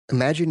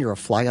Imagine you're a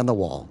fly on the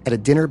wall at a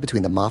dinner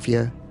between the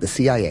mafia, the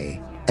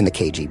CIA, and the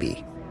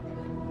KGB.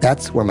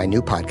 That's where my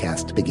new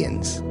podcast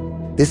begins.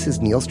 This is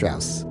Neil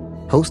Strauss,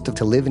 host of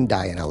To Live and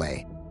Die in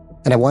LA,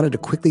 and I wanted to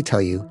quickly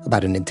tell you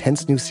about an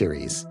intense new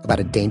series about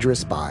a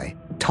dangerous spy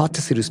taught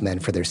to seduce men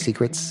for their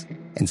secrets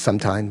and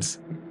sometimes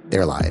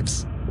their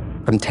lives.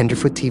 From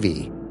Tenderfoot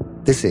TV,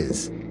 this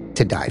is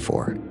To Die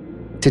For.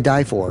 To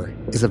Die For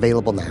is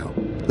available now.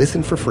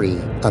 Listen for free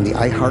on the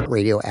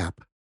iHeartRadio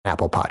app,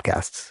 Apple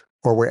Podcasts,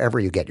 or wherever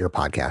you get your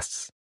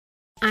podcasts.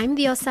 I'm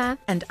Diosa.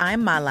 And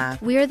I'm Mala.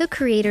 We are the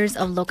creators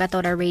of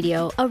Locatora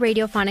Radio, a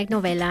radiophonic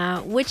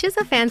novela, which is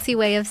a fancy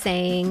way of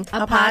saying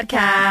a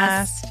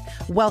podcast.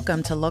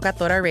 Welcome to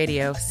Locatora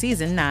Radio,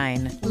 Season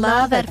 9.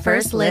 Love at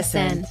first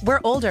listen. We're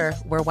older,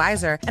 we're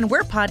wiser, and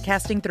we're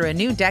podcasting through a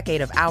new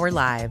decade of our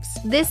lives.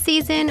 This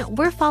season,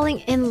 we're falling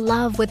in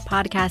love with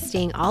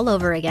podcasting all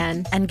over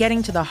again. And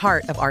getting to the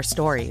heart of our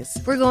stories.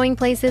 We're going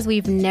places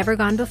we've never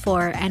gone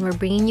before, and we're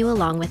bringing you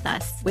along with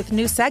us. With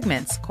new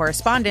segments,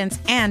 correspondence,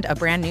 and a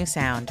brand new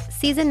sound.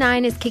 Season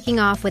 9 is kicking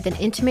off with an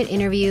intimate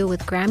interview with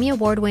Grammy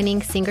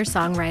Award-winning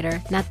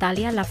singer-songwriter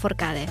Natalia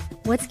Lafourcade.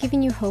 What's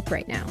giving you hope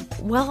right now?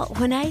 Well,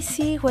 when I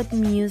see what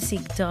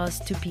music does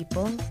to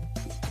people,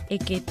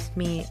 it gives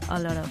me a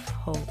lot of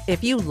hope.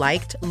 If you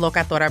liked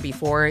Locatora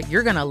before,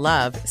 you're gonna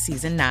love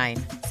Season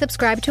 9.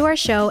 Subscribe to our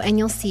show and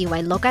you'll see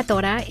why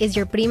Locatora is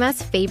your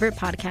prima's favorite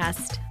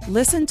podcast.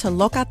 Listen to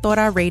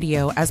Locatora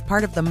Radio as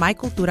part of the My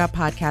Cultura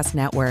Podcast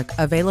Network,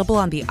 available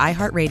on the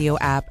iHeartRadio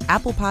app,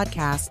 Apple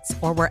Podcasts,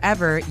 or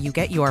wherever you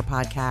get your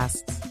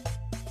podcasts.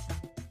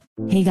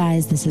 Hey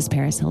guys, this is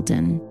Paris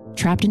Hilton.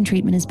 Trapped in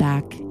Treatment is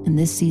back, and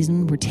this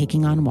season we're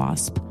taking on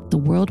WASP, the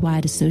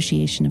Worldwide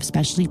Association of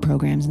Specialty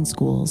Programs in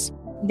Schools.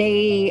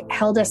 They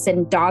held us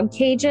in dog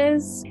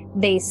cages.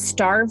 They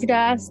starved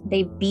us.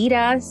 They beat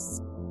us.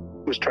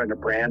 Was trying to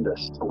brand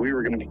us. So we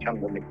were going to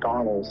become the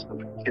McDonald's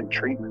of kid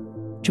treatment.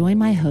 Join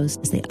my host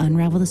as they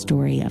unravel the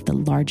story of the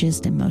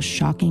largest and most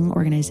shocking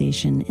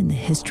organization in the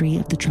history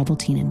of the troubled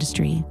teen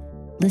industry.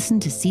 Listen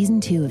to Season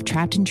 2 of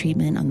Trapped in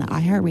Treatment on the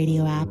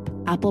iHeartRadio app,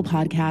 Apple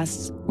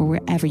Podcasts, or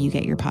wherever you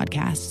get your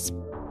podcasts.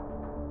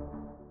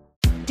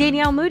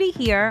 Danielle Moody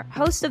here,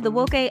 host of the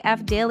Woke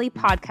AF Daily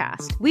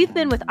podcast. We've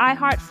been with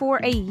iHeart for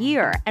a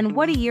year, and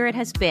what a year it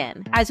has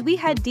been. As we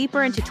head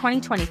deeper into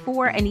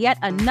 2024 and yet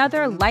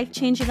another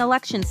life-changing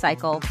election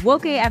cycle,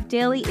 Woke AF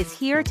Daily is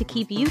here to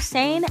keep you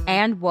sane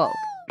and woke.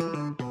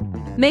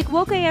 Make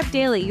Woke AF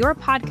Daily your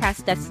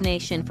podcast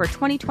destination for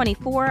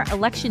 2024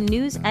 election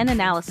news and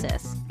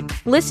analysis.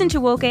 Listen to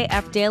Woke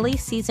AF Daily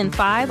Season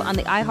 5 on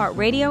the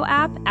iHeartRadio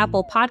app,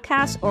 Apple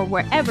Podcasts, or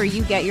wherever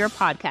you get your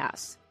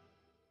podcasts.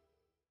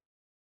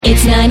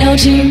 It's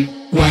 902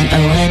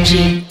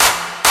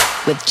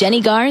 1OMG with Jenny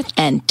Garth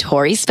and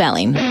Tori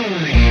Spelling.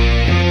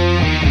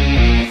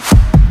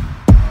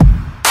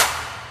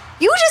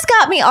 You just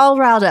got me all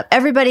riled up.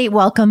 Everybody,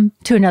 welcome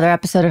to another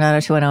episode of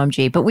 902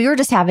 1OMG. But we were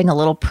just having a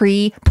little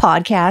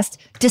pre-podcast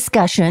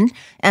discussion,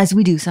 as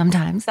we do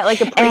sometimes. Is that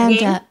like a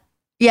pre-game?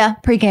 Yeah,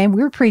 pre-game.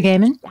 We were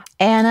pre-gaming.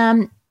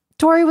 And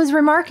Tori was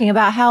remarking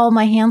about how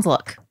my hands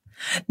look.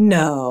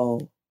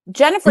 No.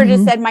 Jennifer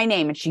just said my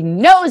name, and she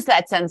knows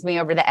that sends me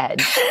over the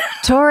edge.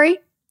 Tori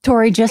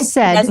just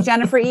said. That's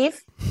Jennifer Eve?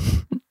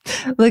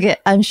 Look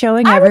I'm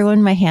showing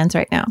everyone my hands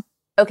right now.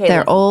 Okay.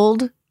 They're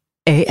old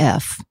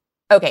AF.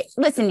 Okay,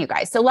 listen, you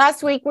guys. So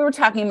last week we were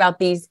talking about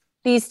these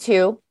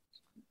two.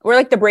 We're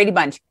like the Brady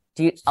Bunch.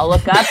 I'll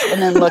look up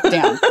and then look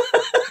down.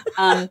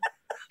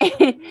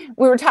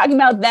 We were talking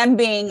about them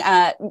being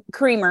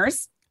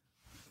creamers.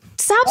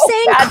 Stop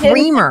saying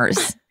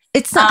creamers.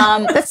 It's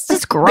not, that's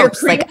just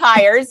gross. They're cream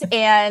tires,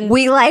 and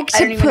we like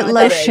to put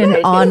lotion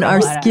on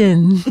our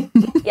skin.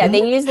 Yeah,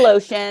 they use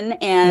lotion,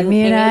 and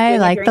me and I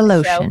like the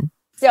lotion.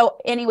 So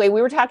anyway, we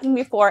were talking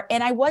before,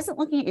 and I wasn't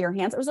looking at your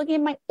hands. I was looking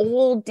at my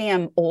old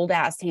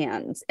ass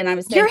hands, and I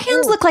was saying, your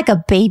hands look like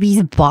a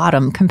baby's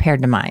bottom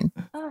compared to mine.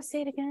 Oh,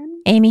 say it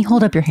again. Amy,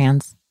 hold up your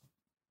hands.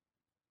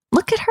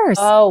 Look at hers.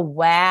 Oh,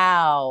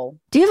 wow.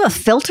 Do you have a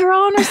filter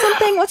on or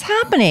something? What's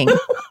happening?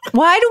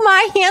 Why do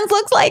my hands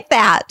look like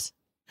that?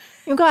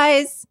 You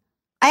guys.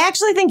 I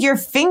actually think your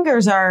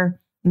fingers are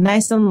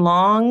nice and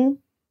long.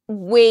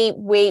 Wait.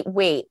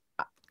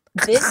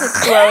 This is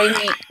throwing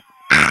me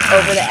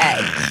over the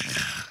edge.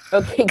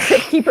 Okay,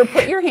 Keeper,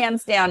 put your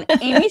hands down.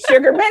 Amy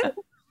Sugarman,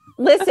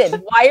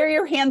 listen, why are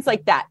your hands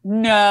like that?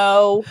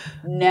 No.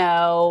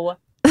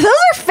 Those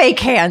are fake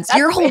hands.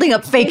 You're holding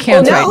up fake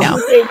hands right now.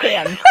 Fake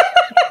hands.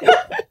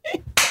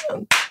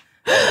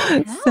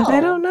 So I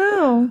don't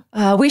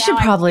know. We should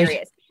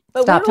probably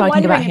stop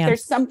talking about hands. If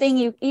there's something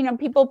you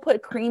people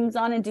put creams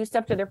on and do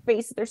stuff to their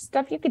face. There's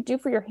stuff you could do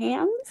for your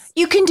hands.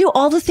 You can do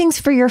all the things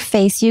for your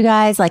face, you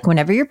guys. Like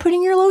whenever you're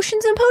putting your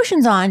lotions and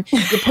potions on,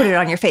 you put it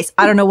on your face.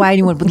 I don't know why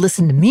anyone would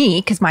listen to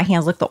me because my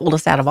hands look the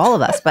oldest out of all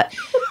of us. But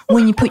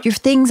when you put your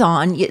things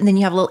on, and then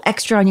you have a little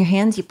extra on your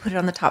hands, you put it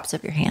on the tops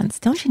of your hands.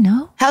 Don't you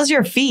know? How's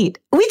your feet?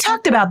 We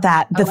talked about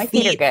that. My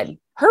feet are good.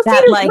 Her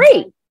feet are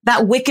great.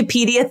 That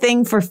Wikipedia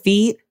thing for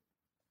feet.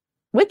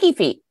 Wiki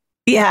feet.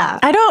 Yeah.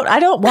 I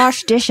don't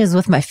wash dishes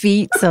with my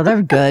feet, so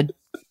they're good.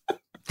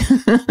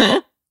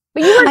 But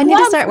I need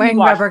to start wearing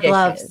rubber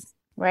gloves.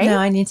 Right? No,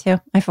 I need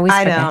to. I always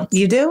I forget. know.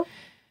 You do?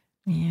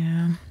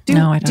 Yeah.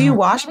 No, I don't. Do you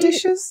wash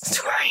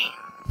dishes?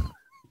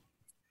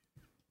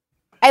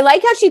 I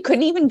like how she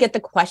couldn't even get the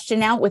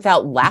question out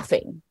without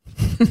laughing.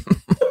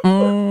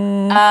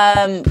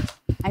 I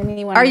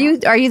mean, are you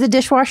the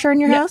dishwasher in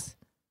your house?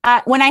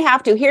 When I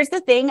have to. Here's the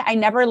thing: I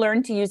never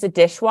learned to use a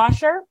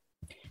dishwasher,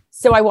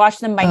 so I wash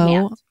them by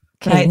hand.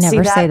 Okay, right,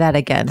 never say that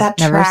again.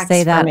 Never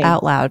say that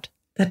out loud.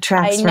 That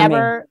tracks I for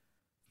never. me.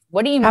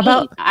 What do you How mean?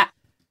 about?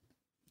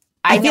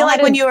 I feel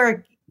like when you were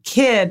a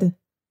kid,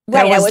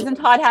 right? I wasn't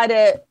taught how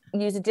to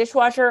use a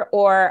dishwasher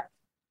or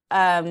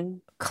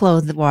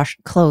clothes washer.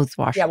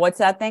 Yeah, what's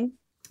that thing?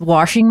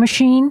 Washing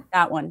machine.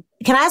 That one.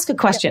 Can I ask a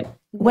question? Yeah.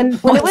 When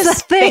it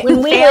was when we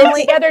lived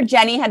together,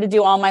 Jenny had to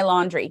do all my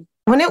laundry.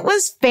 When it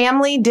was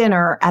family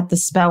dinner at the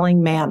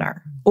Spelling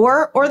Manor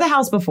or the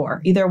house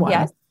before, either one.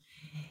 Yes.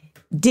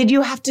 Did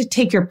you have to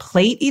take your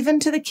plate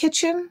even to the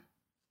kitchen?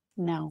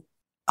 No.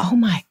 Oh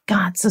my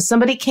God. So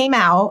somebody came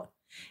out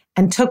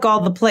and took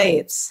all the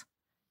plates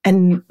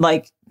and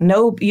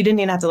no, you didn't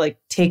even have to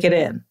take it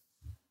in.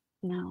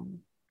 No.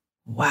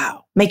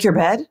 Wow. Make your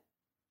bed?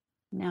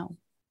 No.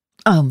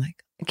 Oh my God.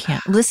 I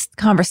can't.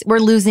 We're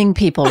losing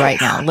people right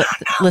now.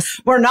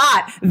 We're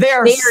not.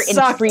 They're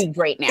intrigued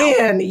right now.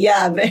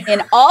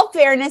 In all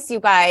fairness, you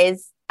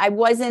guys, I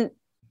wasn't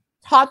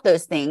taught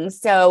those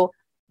things. So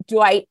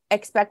do I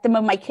expect them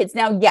of my kids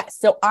now? Yes.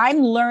 So I'm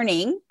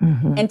learning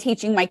and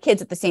teaching my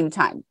kids at the same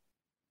time.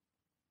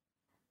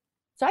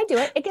 So I do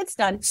it. It gets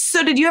done.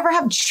 So did you ever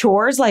have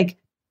chores like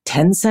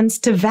 10 cents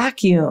to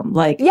vacuum?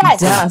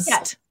 Yes. Dust?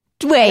 Yes.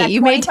 Wait,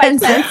 you made 10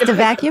 cents to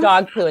vacuum?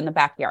 Dog poo in the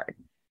backyard.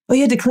 Oh,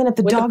 you had to clean up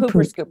the with dog the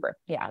pooper poop. scooper.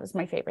 Yeah, it was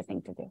my favorite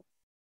thing to do.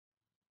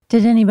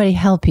 Did anybody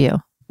help you?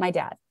 My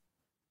dad.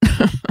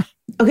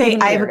 Okay,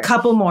 I have a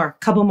couple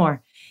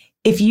more.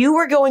 If you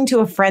were going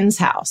to a friend's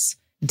house,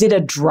 did a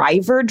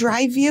driver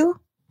drive you?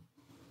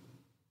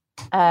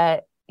 Yeah.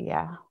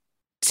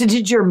 So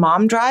did your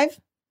mom drive?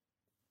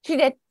 She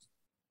did.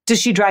 Does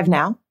she drive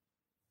now?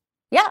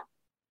 Yeah.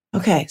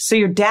 Okay, so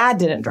your dad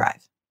didn't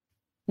drive?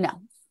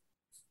 No.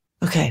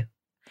 Okay.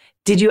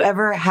 Did you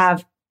ever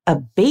have a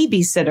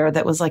babysitter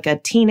that was like a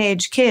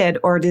teenage kid,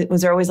 or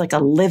was there always a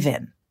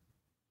live-in?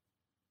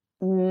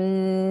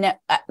 No,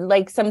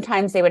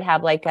 sometimes they would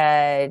have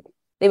they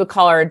would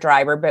call her a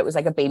driver, but it was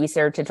a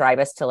babysitter to drive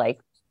us to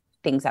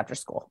things after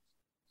school.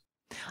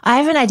 I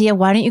have an idea.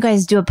 Why don't you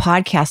guys do a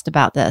podcast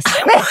about this?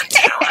 I want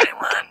to.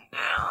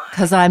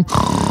 Because I'm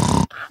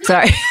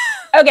sorry.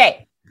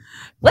 Okay,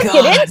 let's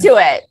get into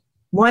it.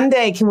 One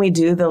day, can we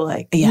do the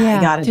I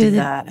gotta do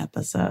that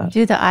episode.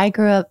 Do the I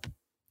grew up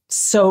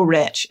so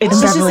rich.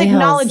 It's just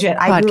acknowledge it.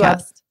 I grew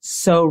up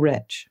so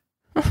rich.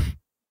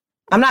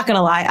 I'm not going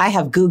to lie. I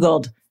have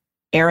Googled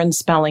Aaron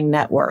Spelling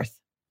net worth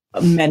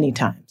many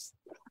times.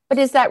 But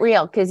is that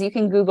real? Because you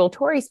can Google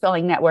Tori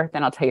Spelling net worth,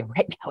 and I'll tell you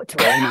right now, it's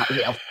really not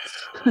real.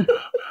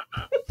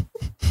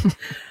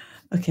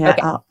 Okay.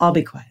 I'll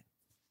be quiet.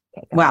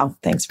 Okay, wow.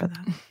 Thanks for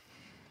that.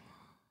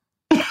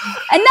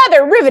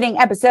 Another riveting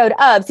episode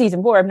of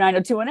season 4 of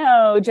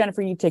 90210.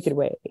 Jennifer, you take it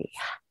away.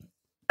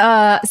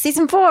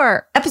 Season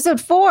 4, episode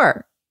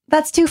 4.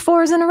 That's 2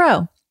 4s in a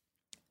row.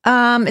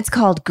 It's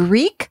called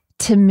Greek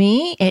to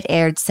Me. It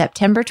aired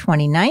September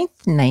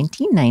 29th,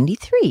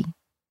 1993.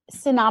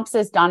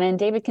 Synopsis: Donna and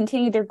David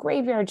continue their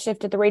graveyard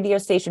shift at the radio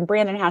station.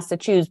 Brandon has to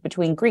choose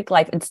between Greek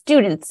life and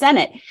student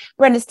senate.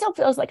 Brenda still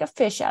feels like a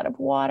fish out of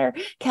water.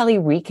 Kelly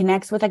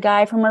reconnects with a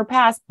guy from her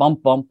past. Bum,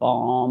 bum,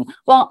 bum.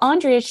 While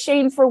Andrea is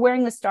shamed for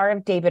wearing the Star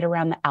of David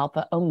around the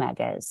Alpha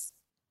Omegas.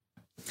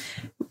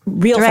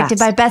 Directed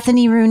by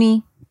Bethany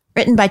Rooney.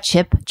 Written by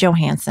Chip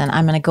Johansson.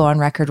 I'm going to go on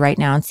record right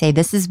now and say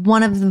this is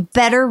one of the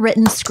better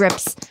written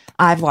scripts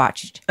I've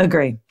watched.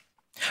 Agree.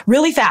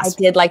 Really fast.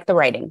 I did like the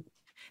writing.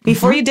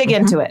 Before you dig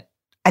into it,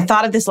 I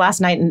thought of this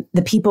last night and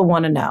the people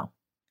want to know.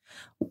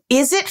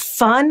 Is it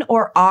fun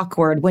or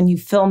awkward when you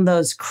film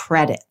those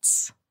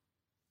credits?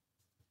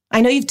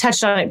 I know you've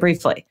touched on it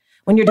briefly.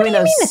 When you're doing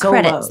those solos.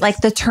 Credits?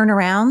 Like the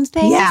turnaround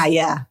thing?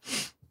 Yeah.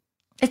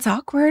 It's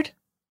awkward.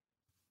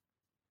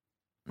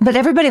 But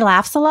everybody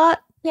laughs a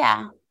lot.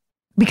 Yeah.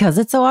 Because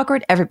it's so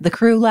awkward. The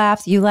crew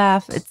laughs, you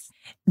laugh.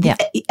 Yeah.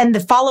 And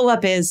the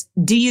follow-up is,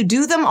 do you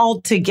do them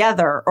all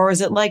together? Or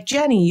is it like,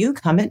 Jenny, you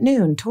come at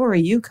noon.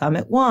 Tori, you come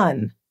at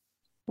 1.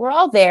 We're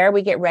all there.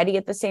 We get ready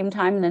at the same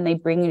time. And then they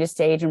bring you to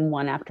stage and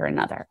one after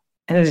another.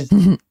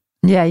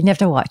 Yeah, you have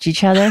to watch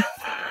each other.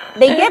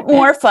 They get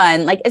more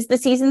fun. As the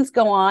seasons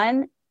go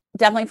on,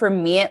 definitely for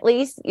me at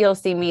least, you'll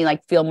see me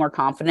feel more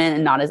confident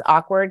and not as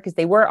awkward because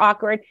they were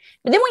awkward.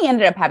 But then we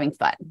ended up having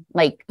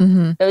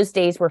fun. Those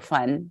days were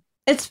fun.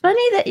 It's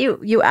funny that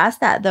you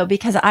asked that though,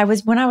 because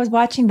when I was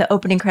watching the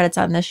opening credits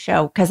on this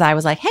show, because I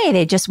was like, hey,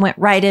 they just went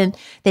right in.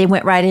 They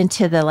went right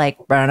into the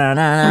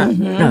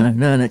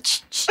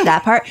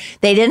that part.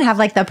 They didn't have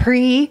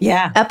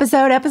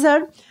the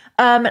episode.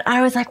 And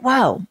I was like,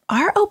 wow,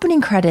 our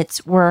opening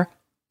credits were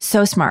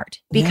so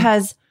smart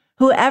because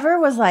Whoever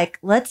was like,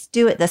 let's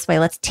do it this way.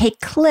 Let's take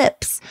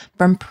clips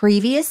from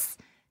previous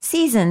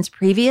seasons,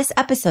 previous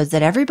episodes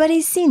that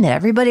everybody's seen, that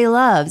everybody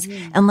loves,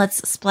 and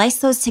let's splice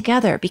those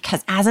together.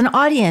 Because as an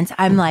audience,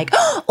 I'm like,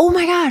 oh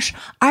my gosh,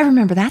 I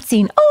remember that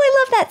scene. Oh, I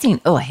love that scene.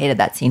 Oh, I hated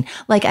that scene.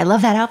 Like, I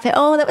love that outfit.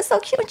 Oh, that was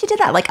so cute when you did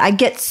that. Like, I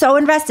get so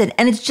invested,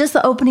 and it's just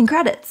the opening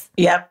credits.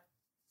 Yep.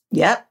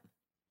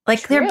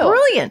 Like, they're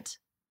brilliant.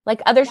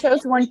 Like other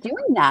shows weren't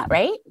doing that,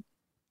 right?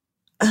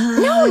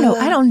 No,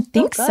 I don't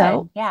think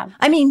so. Yeah.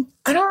 I mean,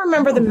 I don't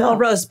remember the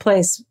Melrose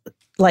Place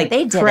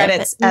they did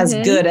credits as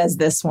good as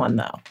this one,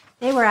 though.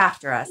 They were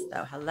after us,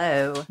 though.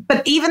 Hello.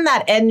 But even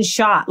that end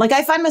shot, like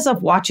I find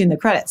myself watching the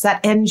credits,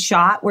 that end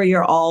shot where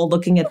you're all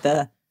looking at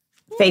the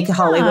fake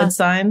Hollywood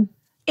sign.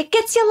 It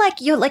gets you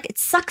like it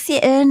sucks you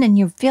in and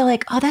you feel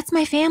like, oh, that's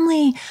my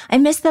family. I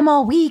missed them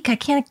all week.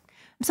 I'm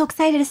so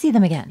excited to see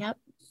them again. Yep.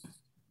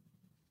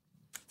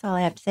 That's all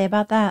I have to say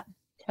about that.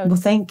 Well,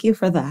 thank you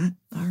for that.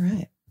 All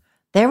right.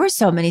 There were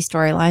so many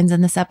storylines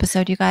in this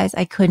episode, you guys.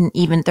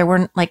 There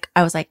weren't like,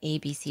 I was like A,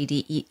 B, C,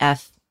 D, E,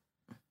 F.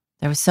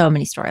 There was so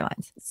many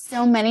storylines.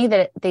 So many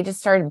that they just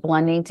started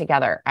blending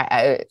together.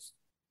 It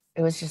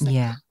was just like,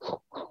 yeah.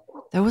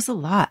 There was a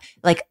lot.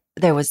 Like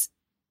there was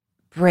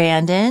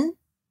Brandon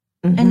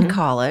in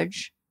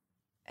college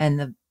and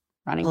the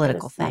running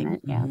political for the thing.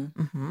 Senate, yeah.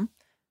 Mm-hmm.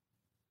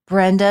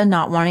 Brenda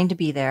not wanting to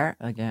be there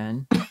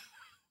again.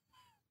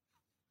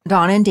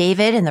 Dawn and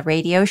David in the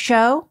radio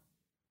show.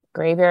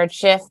 Graveyard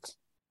shift.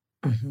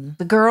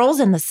 The girls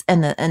in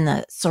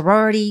the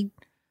sorority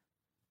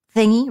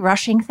thingy,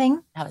 rushing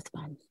thing. That was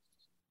fun.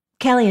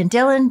 Kelly and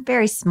Dylan,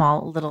 very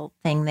small little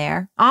thing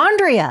there.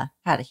 Andrea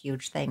had a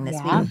huge thing this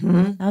week.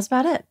 That was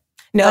about it.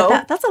 No,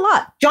 that's a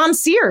lot. John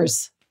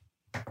Sears.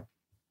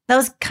 That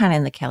was kind of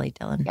in the Kelly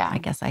Dylan. Yeah.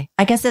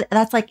 I guess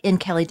that's like in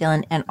Kelly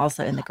Dylan and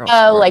also in the girls.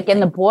 Oh, like in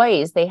the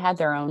boys, they had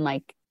their own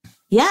like.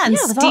 Yeah, and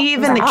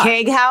Steve in the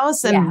keg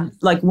house and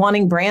like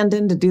wanting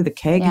Brandon to do the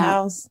keg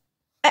house.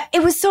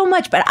 It was so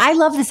much, but I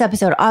love this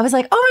episode. I was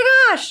like,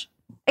 oh my gosh,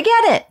 I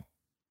get it.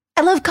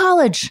 I love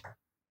college.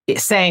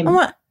 Same.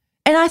 And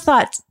I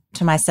thought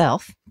to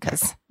myself,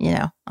 because,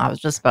 I was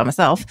just by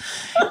myself,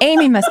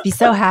 Amy must be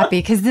so happy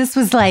because this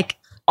was like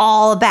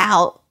all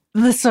about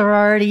the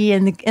sorority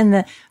and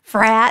the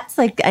frats.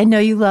 Like, I know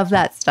you love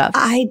that stuff.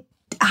 I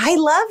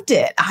loved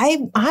it.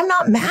 I'm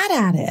not mad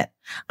at it.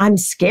 I'm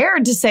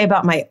scared to say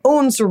about my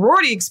own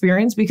sorority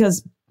experience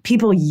because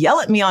people yell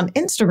at me on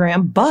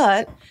Instagram,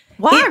 but...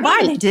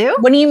 Why they do?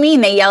 What do you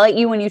mean? They yell at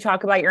you when you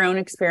talk about your own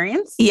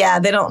experience? Yeah,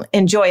 they don't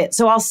enjoy it.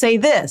 So I'll say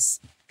this.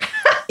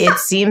 It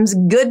seems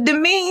good to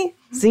me.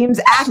 Seems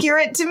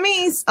accurate to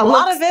me. A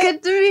lot of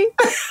it. Good to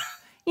me.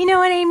 You know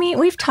what, Amy?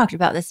 We've talked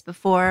about this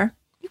before.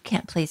 You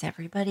can't please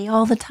everybody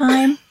all the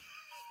time.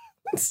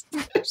 It's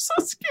so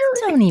scary.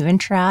 Don't even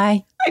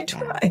try. I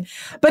try.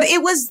 But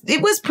it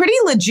was pretty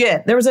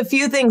legit. There was a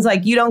few things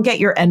like you don't get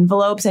your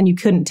envelopes and you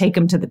couldn't take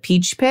them to the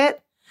peach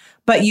pit.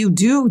 But you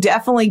do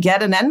definitely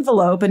get an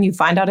envelope and you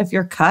find out if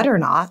you're cut or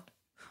not.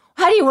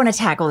 How do you want to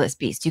tackle this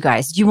beast, you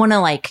guys? Do you want to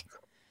like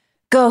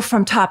go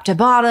from top to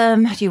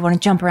bottom? Do you want to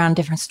jump around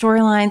different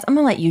storylines? I'm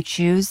going to let you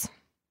choose.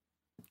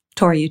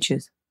 Tori, you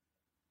choose.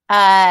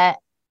 Okay,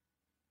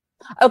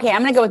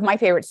 I'm going to go with my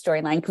favorite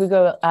storyline. Can we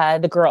go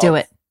the girls? Do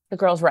it. The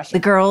girls rushing.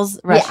 The girls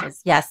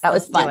rushes. Yeah. Yes. That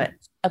was fun.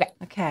 Do it.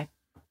 Okay.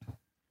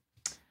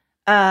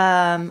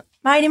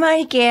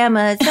 Mighty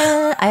Gamma.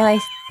 I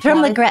like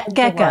from the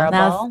get-go.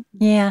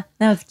 That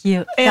was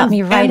cute. Got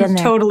me right in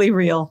there. Totally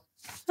real.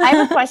 I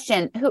have a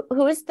question.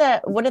 Who is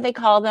what do they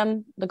call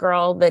them? The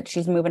girl that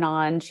she's moving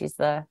on. She's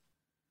the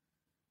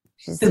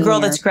girl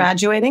that's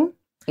graduating?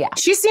 Yeah.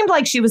 She seemed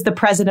like she was the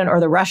president or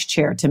the rush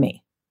chair to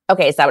me.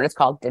 Okay, is that what it's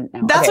called? Didn't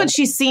know. That's what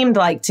she seemed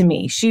like to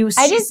me. She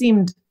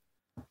seemed.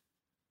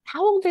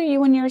 How old are you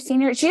when you're a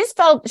senior? She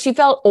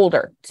felt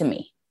older to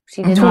me.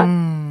 She did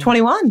not.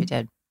 21. She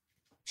did.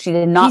 She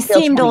did not. She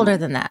seemed older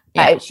than that.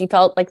 Yeah. She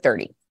felt like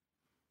 30.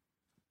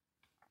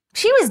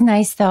 She was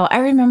nice though. I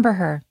remember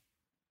her.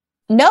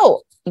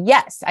 No.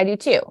 Yes, I do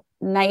too.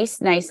 Nice.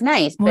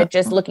 But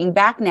just looking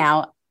back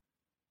now,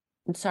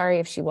 I'm sorry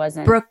if she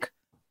wasn't. Brooke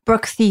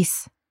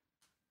Thies.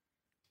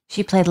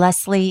 She played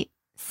Leslie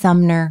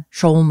Sumner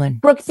Schulman.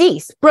 Brooke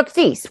Thies.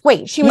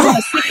 Wait, she was on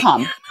a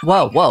sitcom.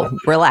 Whoa,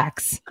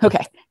 relax.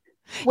 Okay.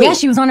 Wait. Yeah,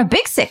 she was on a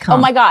big sitcom. Oh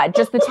my God,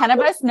 just the 10 of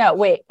us? No,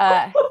 wait.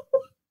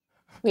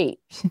 Wait.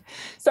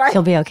 Sorry.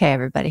 She'll be okay,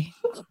 everybody.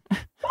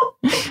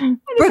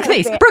 Brooke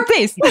Thies.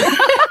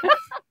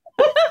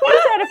 I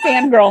just had a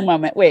fangirl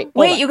moment. Wait,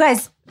 you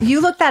guys. You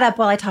look that up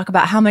while I talk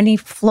about how many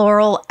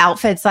floral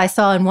outfits I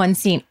saw in one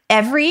scene.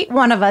 Every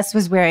one of us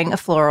was wearing a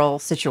floral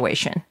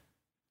situation.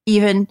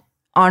 Even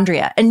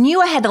Andrea. And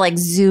I had to like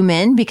zoom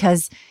in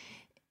because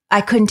I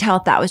couldn't tell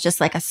if that was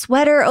just like a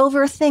sweater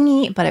over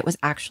thingy, but it was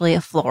actually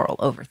a floral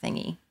over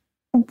thingy.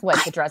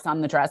 What, the dress on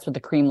the dress with the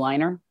cream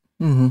liner?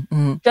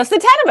 Mm-hmm. Just the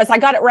 10 of us. I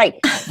got it right.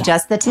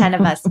 Just the 10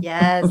 of us.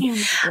 Yes.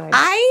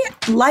 I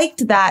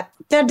liked that.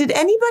 Now, did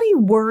anybody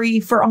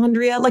worry for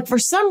Andrea? Like, for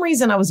some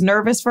reason, I was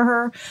nervous for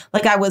her.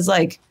 Like, I was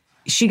like,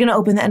 is she going to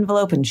open the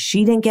envelope and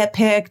she didn't get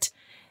picked?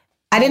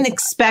 I didn't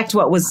expect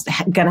what was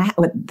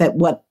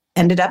what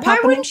ended up Why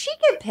happening. wouldn't she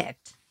get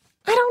picked?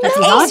 I don't That's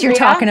know. Ace you're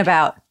talking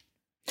about.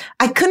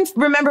 I couldn't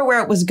remember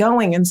where it was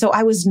going, and so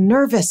I was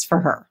nervous for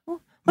her. What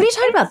are you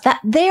talking about? That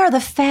they are the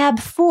Fab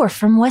Four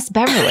from West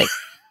Beverly.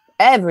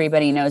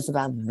 Everybody knows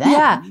about them.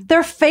 Yeah,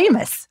 they're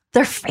famous.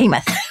 They're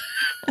famous.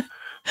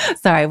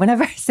 Sorry,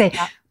 whenever I say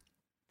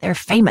they're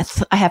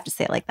famous, I have to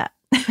say it like that.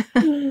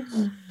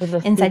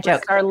 Inside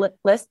joke. Our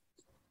list.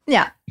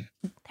 Yeah,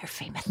 they're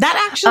famous.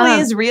 That actually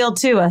is real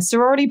too. A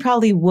sorority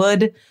probably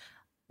would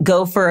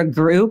go for a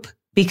group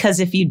because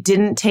if you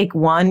didn't take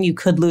one, you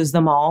could lose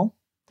them all.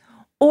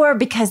 Or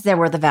because they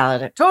were the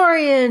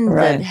valedictorian,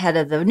 Right. the head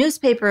of the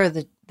newspaper,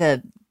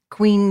 the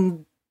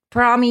queen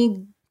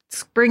promi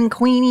spring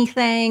queenie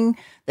thing,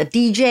 the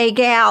DJ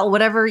gal,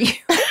 whatever you.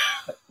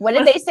 What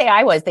did they say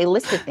I was? They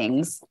listed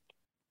things.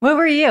 What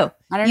were you?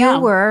 I don't You know.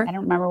 were. I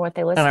don't remember what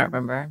they I listed. don't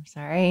remember. I'm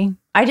sorry.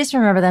 I just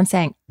remember them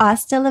saying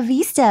 "Hasta la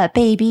vista,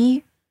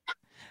 baby."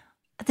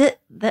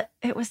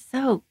 It was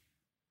so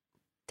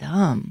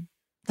dumb.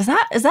 Is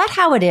that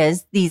how it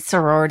is? These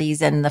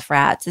sororities and the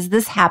frats. Is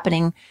this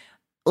happening?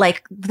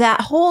 Like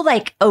that whole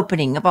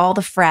opening of all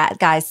the frat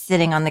guys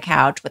sitting on the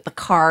couch with the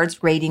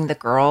cards rating the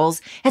girls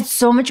had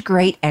so much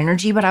great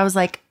energy. But I was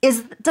like,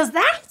 does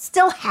that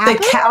still happen?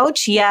 The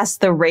couch, yes.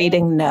 The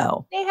rating,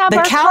 no. They have the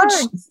our couch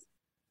cards.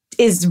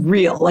 is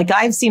real. Like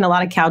I've seen a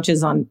lot of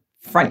couches on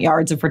front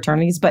yards of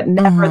fraternities, but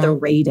never the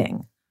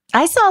rating.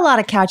 I saw a lot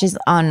of couches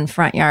on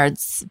front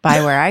yards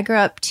by where I grew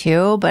up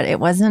too, but it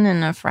wasn't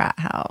in a frat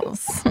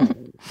house.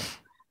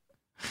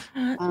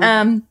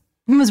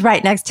 It was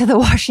right next to the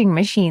washing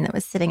machine that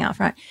was sitting out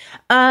front.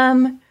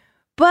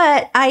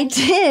 But I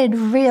did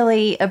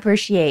really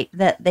appreciate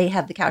that they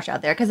had the couch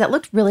out there because it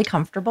looked really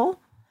comfortable.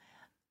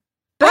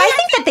 But I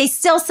think that they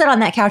still sit on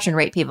that couch and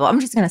rate people. I'm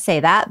just going to say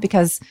that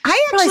because I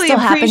it probably actually still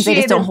happens. They just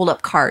appreciated don't hold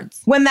up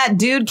cards. When that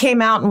dude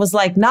came out and was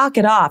like, knock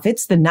it off.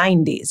 It's the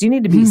 90s. You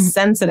need to be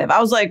sensitive.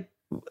 I was like,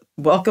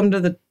 welcome to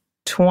the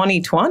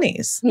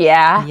 2020s.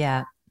 Yeah.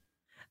 Yeah.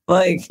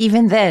 Like,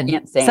 even then,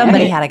 Can't say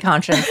somebody anything. had a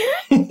conscience.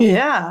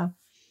 yeah.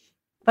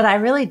 But I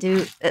really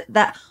do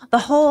that. The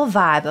whole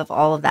vibe of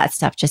all of that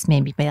stuff just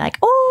made me be like,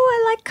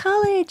 oh, I like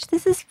college.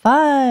 This is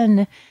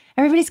fun.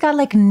 Everybody's got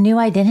like new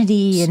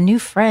identity and new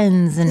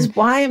friends. And This is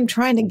why I'm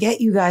trying to get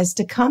you guys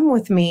to come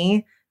with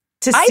me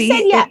to I see.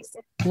 said yes.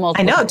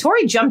 I know.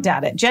 Tori jumped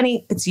at it.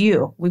 Jenny, it's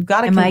you. We've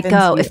got to I might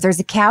convince go. you. If there's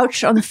a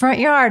couch on the front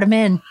yard, I'm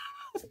in.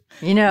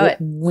 You know it.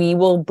 We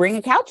will bring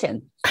a couch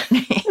in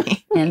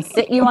and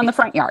sit you on the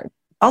front yard.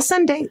 I'll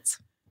send dates.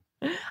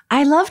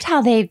 I loved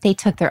how they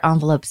took their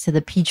envelopes to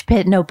the peach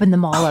pit and opened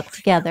them all up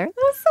together. That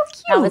was so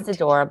cute. That was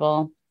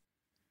adorable.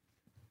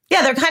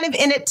 Yeah, they're kind of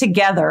in it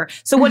together.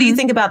 So what do you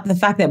think about the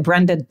fact that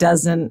Brenda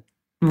doesn't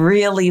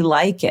really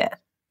like it?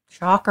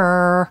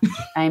 Shocker.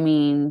 I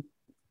mean,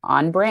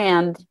 on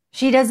brand.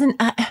 She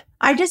doesn't.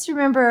 I just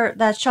remember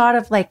that shot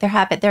of like they're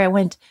happy there.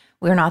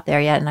 We're not there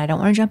yet, and I don't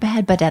want to jump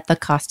ahead, but at the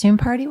costume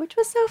party, which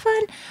was so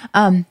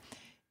fun,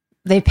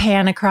 they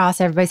pan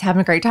across, everybody's having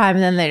a great time,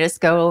 and then they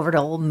just go over to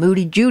old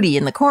Moody Judy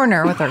in the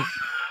corner with her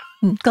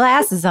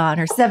glasses on,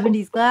 her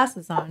 70s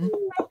glasses on.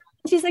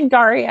 She's like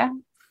Daria.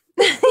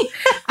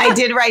 I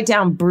did write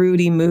down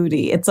broody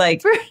moody. It's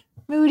like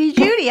Moody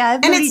Judy.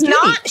 and it's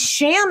not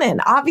Shannon.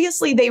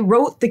 Obviously, they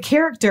wrote the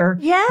character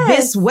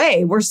this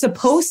way. We're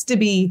supposed to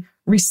be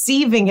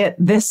receiving it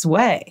this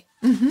way.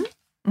 Mm-hmm.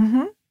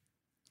 Mm-hmm.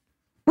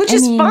 Which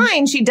is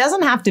fine. She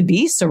doesn't have to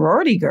be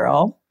sorority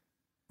girl.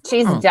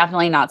 She's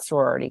definitely not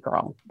sorority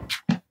girl.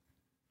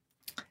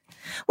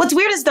 What's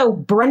weird is though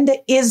Brenda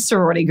is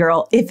sorority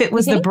girl if it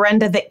was the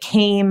Brenda that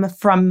came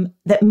from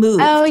that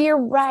moved. Oh, you're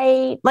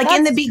right. Like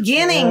in the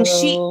beginning,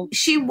 true.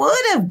 she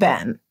would have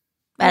been.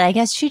 But I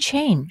guess she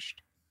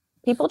changed.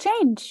 People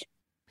change.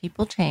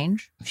 People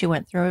change. She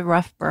went through a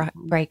rough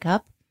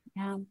breakup.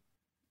 Yeah.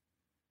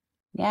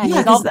 Yeah,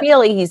 he's all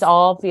feely. He's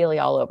all feely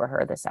all over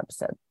her this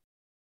episode.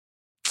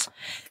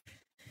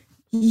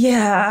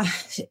 Yeah.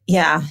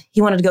 Yeah.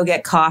 He wanted to go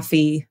get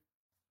coffee.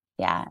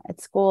 Yeah.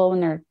 At school when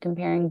they're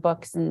comparing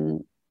books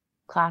and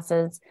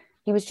classes,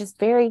 he was just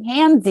very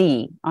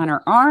handsy on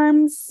her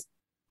arms.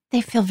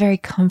 They feel very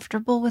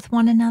comfortable with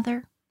one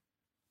another.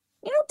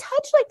 You don't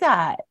touch like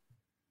that.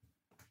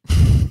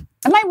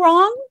 Am I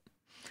wrong?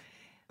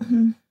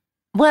 Mm-hmm.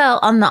 Well,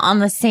 on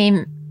the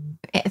same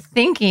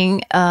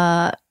thinking,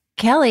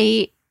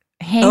 Kelly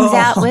hangs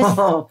out with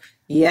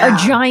a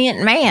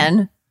giant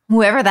man.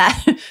 Whoever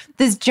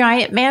this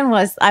giant man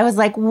was, I was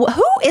like, who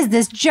is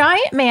this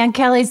giant man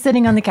Kelly's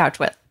sitting on the couch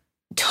with?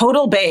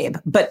 Total babe.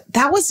 But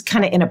that was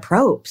kind of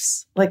inappropriate.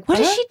 Like, what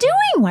is she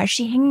doing? Why is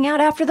she hanging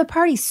out after the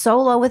party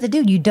solo with a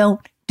dude? You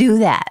don't do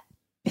that.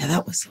 Yeah,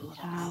 that was.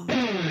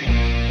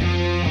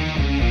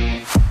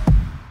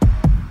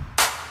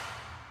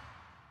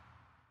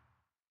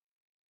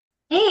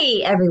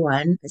 Hey,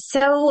 everyone.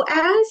 So,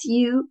 as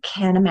you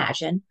can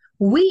imagine,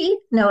 we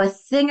know a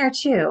thing or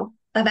two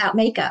about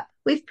makeup.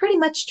 We've pretty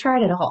much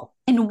tried it all.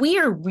 And we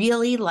are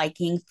really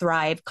liking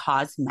Thrive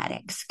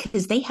Cosmetics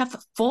because they have a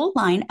full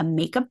line of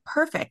makeup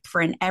perfect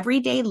for an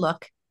everyday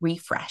look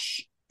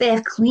refresh. They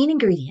have clean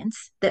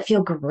ingredients that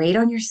feel great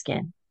on your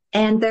skin,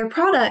 and their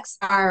products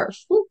are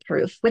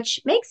foolproof, which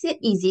makes it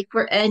easy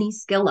for any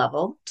skill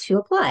level to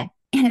apply.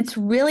 And it's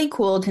really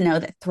cool to know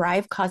that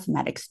Thrive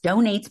Cosmetics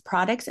donates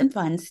products and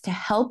funds to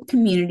help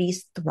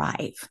communities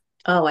thrive.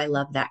 Oh, I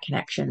love that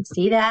connection.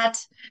 See that?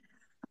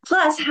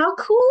 Plus, how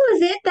cool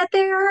is it that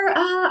their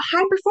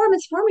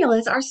high-performance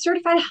formulas are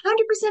certified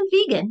 100%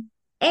 vegan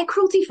and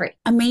cruelty-free?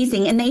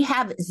 Amazing. And they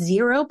have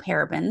 0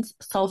 parabens,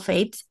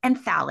 sulfates, and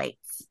phthalates.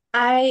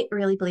 I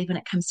really believe when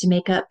it comes to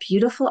makeup,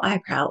 beautiful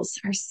eyebrows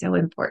are so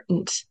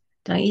important.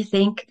 Don't you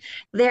think?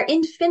 Their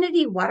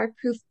Infinity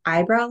Waterproof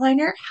Eyebrow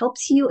Liner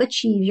helps you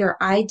achieve your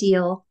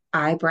ideal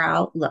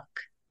eyebrow look.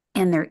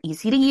 And their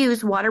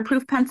easy-to-use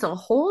waterproof pencil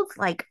holds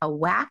like a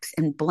wax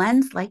and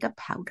blends like a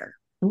powder.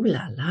 Ooh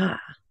la la.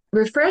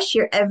 Refresh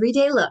your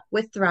everyday look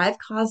with Thrive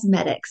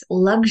Cosmetics,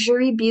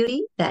 luxury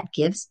beauty that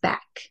gives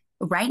back.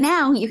 Right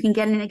now, you can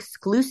get an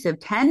exclusive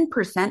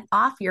 10%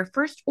 off your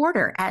first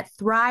order at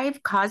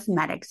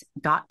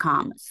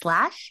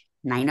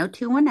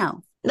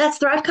thrivecosmetics.com/90210. That's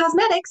Thrive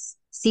Cosmetics,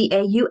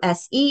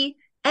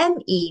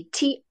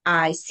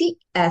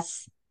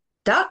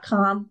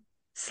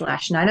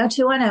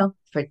 CAUSEMETICS.com/90210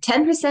 for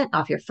 10%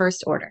 off your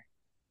first order.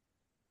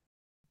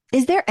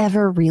 Is there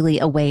ever really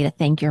a way to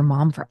thank your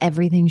mom for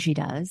everything she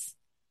does?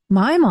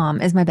 My mom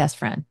is my best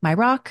friend, my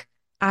rock.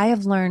 I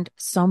have learned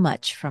so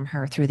much from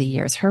her through the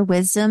years. Her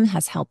wisdom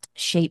has helped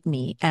shape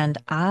me, and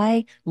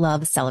I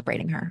love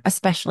celebrating her,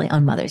 especially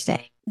on Mother's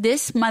Day.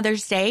 This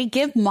Mother's Day,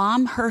 give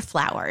Mom her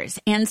flowers.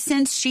 And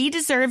since she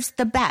deserves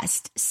the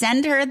best,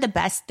 send her the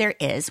best there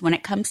is. When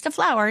it comes to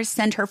flowers,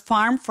 send her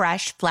farm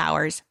fresh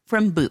flowers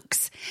from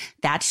Bouqs.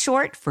 That's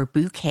short for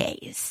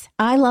bouquets.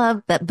 I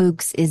love that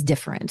Bouqs is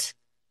different.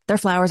 Their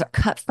flowers are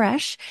cut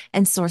fresh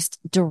and sourced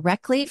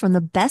directly from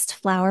the best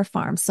flower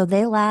farms, so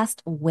they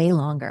last way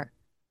longer.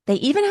 They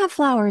even have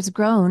flowers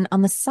grown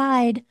on the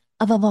side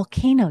of a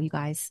volcano, you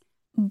guys.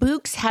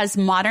 Bouqs has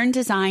modern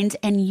designs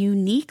and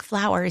unique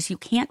flowers you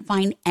can't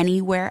find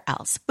anywhere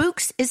else.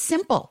 Bouqs is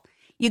simple.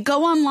 You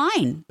go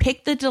online,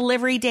 pick the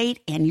delivery date,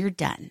 and you're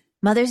done.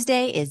 Mother's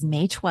Day is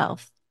May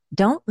 12th.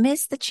 Don't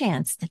miss the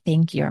chance to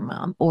thank your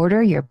mom.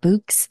 Order your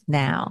Bouqs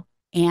now.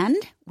 And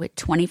with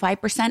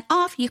 25%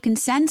 off, you can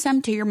send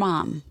some to your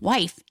mom,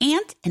 wife,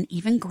 aunt, and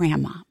even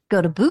grandma.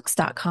 Go to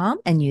Bouqs.com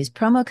and use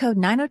promo code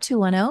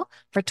 90210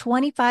 for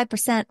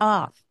 25%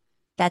 off.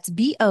 That's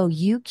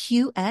BOUQS.com,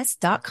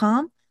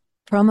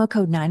 promo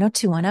code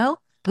 90210,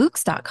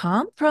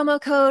 Bouqs.com,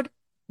 promo code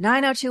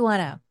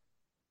 90210.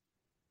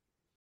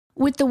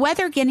 With the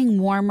weather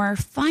getting warmer,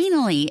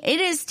 finally, it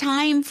is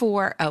time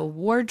for a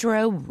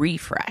wardrobe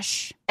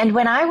refresh. And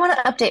when I want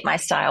to update my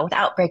style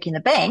without breaking the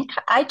bank,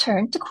 I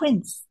turn to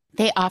Quince.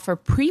 They offer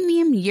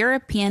premium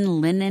European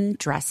linen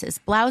dresses,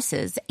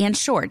 blouses, and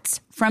shorts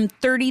from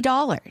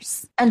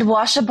 $30. And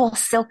washable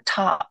silk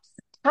tops,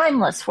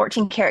 timeless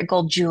 14-karat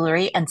gold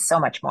jewelry, and so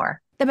much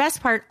more. The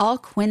best part, all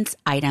Quince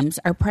items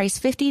are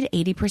priced 50 to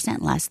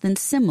 80% less than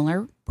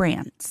similar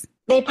brands.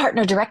 They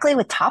partner directly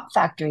with top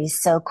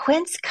factories, so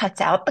Quince cuts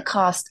out the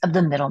cost of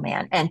the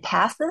middleman and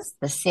passes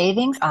the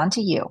savings on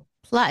to you.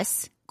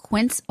 Plus,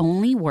 Quince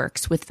only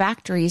works with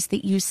factories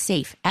that use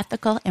safe,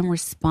 ethical, and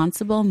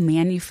responsible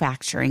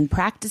manufacturing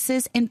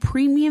practices and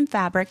premium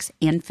fabrics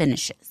and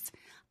finishes.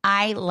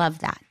 I love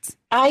that.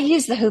 I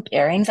use the hoop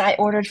earrings I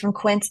ordered from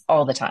Quince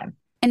all the time.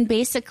 And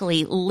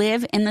basically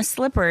live in the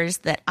slippers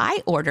that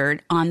I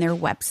ordered on their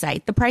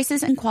website. The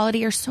prices and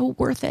quality are so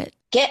worth it.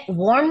 Get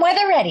warm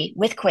weather ready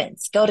with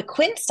Quince. Go to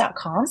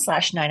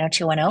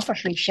quince.com/90210 for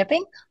free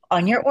shipping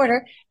on your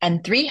order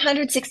and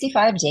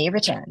 365-day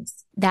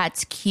returns.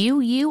 That's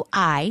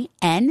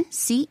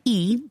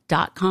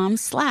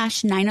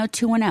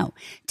QUINCE.com/90210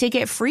 to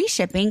get free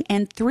shipping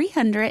and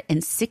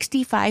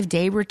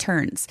 365-day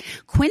returns.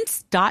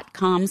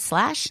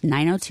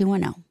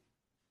 Quince.com/90210.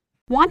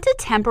 Want to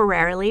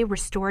temporarily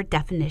restore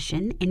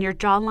definition in your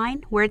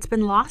jawline where it's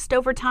been lost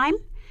over time?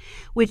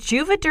 With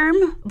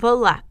Juvederm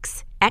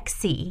Volux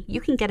XC,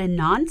 you can get a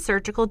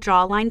non-surgical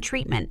jawline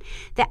treatment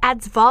that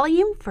adds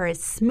volume for a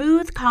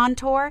smooth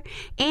contour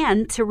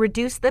and to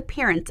reduce the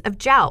appearance of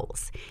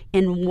jowls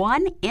in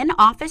one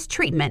in-office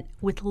treatment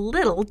with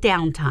little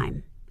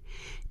downtime.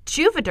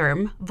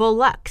 Juvederm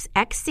Volux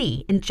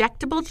XC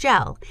injectable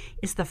gel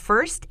is the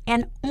first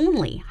and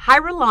only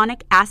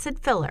hyaluronic acid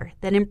filler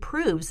that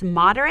improves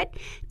moderate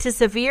to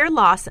severe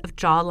loss of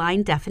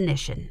jawline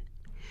definition.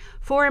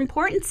 For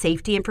important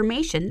safety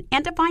information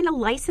and to find a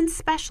licensed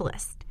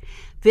specialist,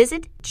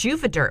 visit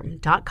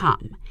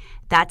Juvederm.com.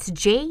 That's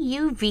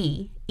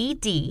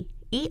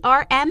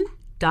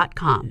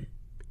JUVEDERM.com.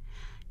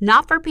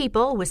 Not for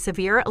people with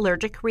severe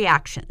allergic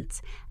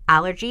reactions,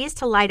 allergies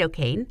to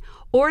lidocaine,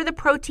 or the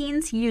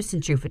proteins used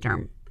in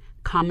Juvederm.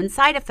 Common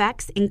side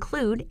effects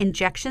include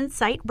injection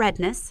site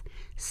redness,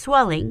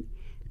 swelling,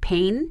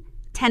 pain,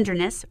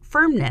 tenderness,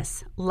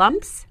 firmness,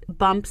 lumps,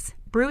 bumps,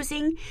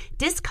 bruising,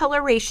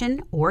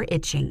 discoloration, or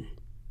itching.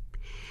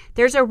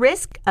 There's a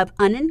risk of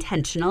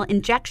unintentional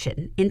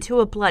injection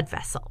into a blood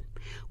vessel.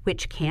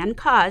 which can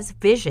cause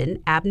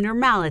vision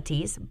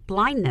abnormalities,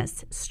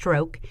 blindness,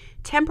 stroke,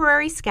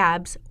 temporary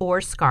scabs,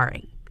 or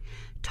scarring.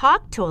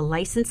 Talk to a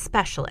licensed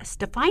specialist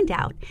to find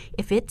out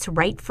if it's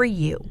right for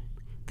you.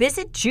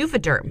 Visit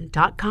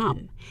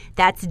Juvederm.com.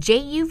 That's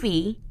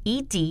JUVEDERM.com.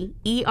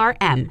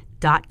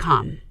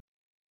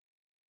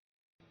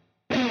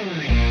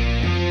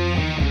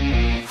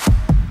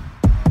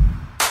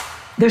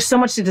 There's so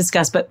much to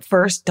discuss, but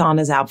first,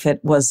 Donna's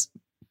outfit was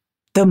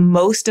the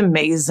most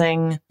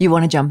amazing. You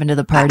want to jump into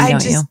the party,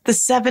 don't you? The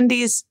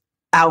 70s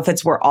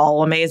outfits were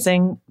all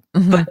amazing,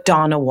 but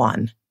Donna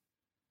won.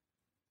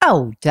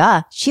 Oh,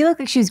 duh. She looked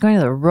like she was going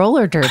to the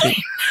roller derby.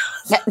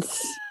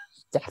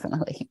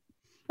 Definitely.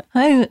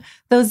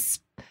 Those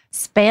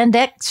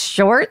spandex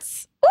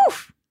shorts.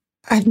 Oof.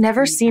 I've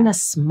never seen a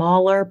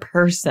smaller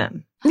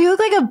person. You look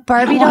like a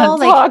Barbie doll.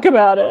 Talk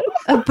about it.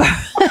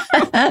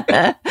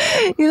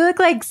 You look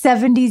like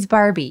 70s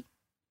Barbie.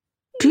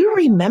 Do you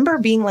remember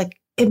being like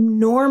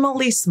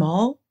abnormally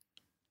small?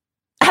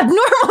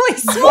 Abnormally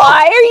small?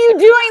 Why are you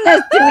doing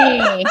this to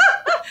me?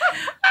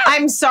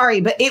 I'm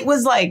sorry, but it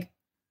was like,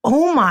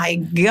 oh my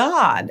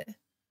God.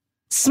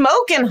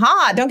 Smoking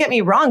hot. Don't get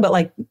me wrong, but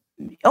like,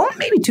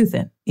 maybe too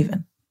thin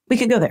even. We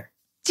could go there.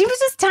 She was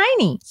just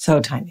tiny. So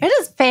tiny. It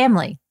is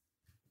family.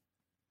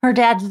 Her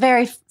dad's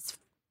very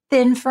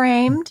thin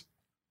framed.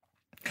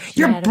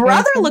 Your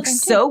brother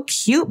looks so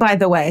cute, by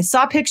the way. I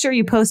saw a picture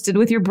you posted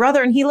with your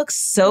brother and he looks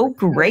so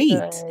great.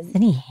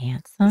 Isn't he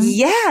handsome?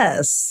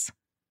 Yes.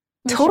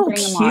 Total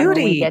cutie. When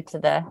we get to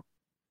the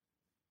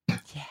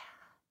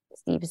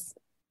Steve's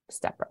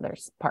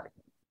stepbrothers part.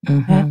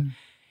 Mm-hmm.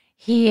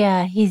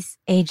 He's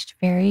aged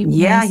very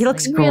nicely. He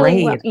looks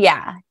great. Well.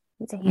 Yeah.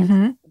 He's a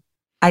handsome.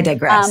 I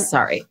digress.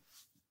 Sorry.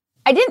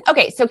 I didn't.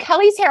 Okay. So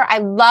Kelly's hair I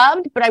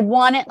loved, but I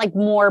wanted like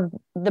more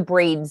the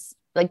braids,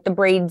 like the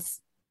braids.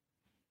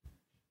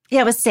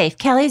 Yeah, it was safe.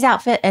 Kelly's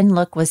outfit and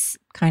look was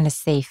kind of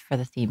safe for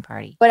the theme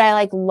party. But I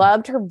like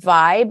loved her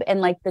vibe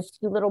and like the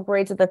two little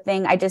braids of the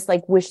thing. I just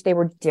like wish they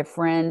were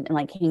different and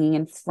like hanging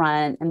in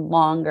front and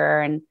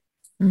longer. And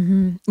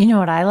you know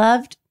what I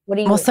loved?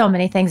 So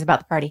many things about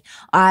the party.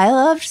 I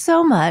loved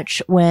so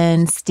much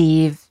when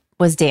Steve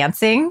was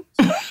dancing,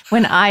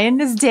 when Ian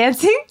is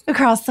dancing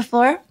across the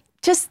floor.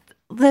 Just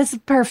this is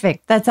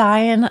perfect. That's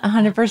Ian,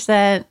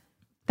 100%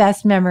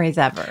 best memories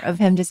ever of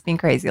him just being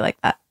crazy like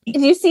that.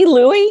 Did you see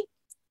Louis?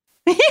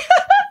 Wait,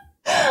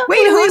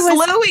 who's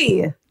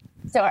Louis?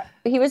 So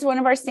he was one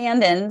of our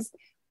stand-ins,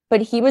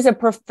 but he was a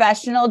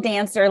professional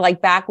dancer.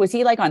 Like was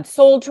he like on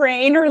Soul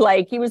Train or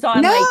like he was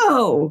on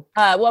what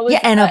was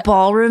and a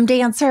ballroom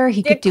dancer.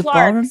 He Dick could do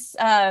Clark's,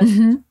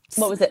 ballroom.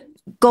 What was it?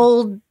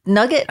 Gold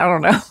Nugget? I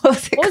don't know. What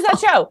was that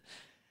show?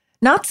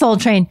 Not Soul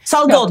Train.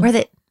 Solid Gold.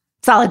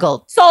 Solid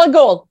Gold. Solid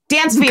Gold.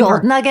 Dance Fever.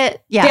 Gold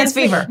Nugget. Yeah. Dance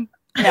Fever.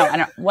 No, I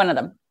don't. One of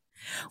them.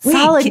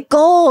 Solid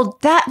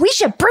Gold. That we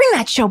should bring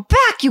that show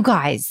back, you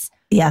guys.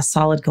 Yeah,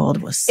 Solid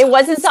Gold was. It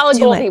wasn't Solid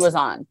Gold. He was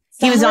on.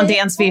 He was on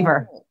Dance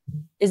Fever.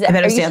 Is it? I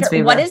bet it was Dance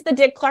Fever. What is the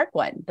Dick Clark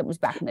one that was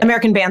back in the day?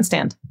 American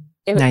Bandstand.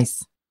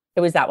 Nice.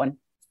 It was that one.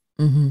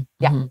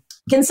 Yeah.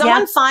 Can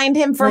someone find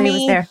him for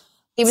me?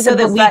 He was so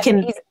that we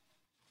can.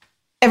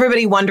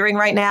 Everybody wondering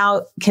right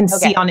now can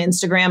see on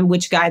Instagram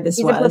which guy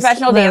this was. He's a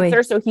professional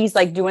dancer, so he's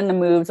like doing the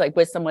moves like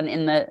with someone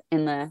in the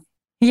the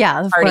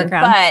party.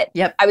 But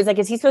I was like,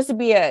 is he supposed to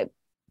be a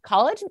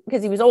college?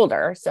 Because he was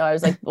older. So I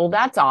was like, well,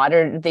 that's odd.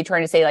 Or are they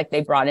trying to say like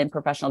they brought in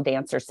professional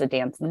dancers to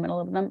dance in the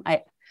middle of them?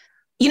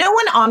 You know,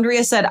 when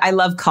Andrea said, I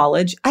love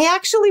college, I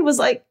actually was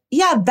like,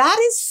 yeah, that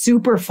is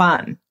super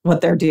fun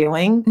what they're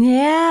doing.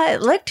 Yeah,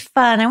 it looked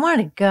fun. I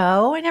wanted to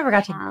go. I never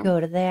got to go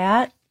to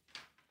that.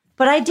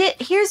 But I did.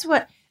 Here's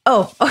what.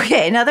 Oh,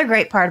 okay. Another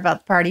great part about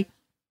the party.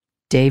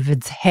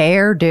 David's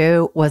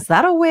hairdo. Was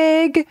that a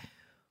wig?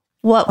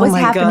 What was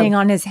happening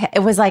on his head? It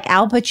was like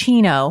Al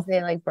Pacino.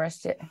 They like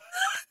brushed it.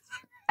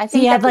 I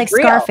think he had like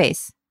real.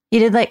 Scarface. He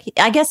did like,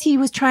 I guess he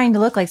was trying to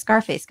look like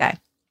Scarface guy.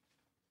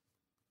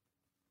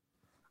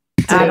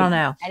 I don't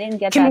know. I didn't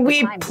get that. Can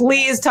we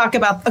please talk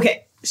about,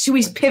 should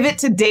we pivot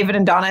to David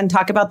and Donna and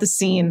talk about the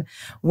scene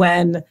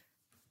when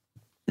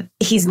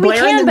he's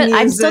blaring the music? But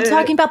I'm still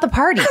talking about the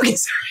party. Okay,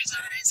 sorry.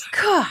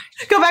 God.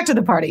 Go back to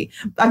the party.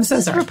 I'm so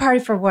sorry. Just for party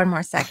for one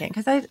more second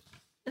because I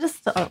just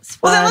thought it was fun.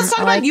 Well, then let's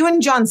talk about you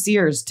and John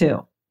Sears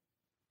too.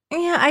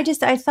 Yeah,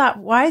 I thought,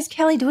 why is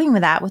Kelly doing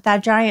with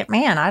that giant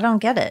man? I don't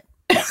get it.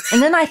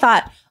 And then I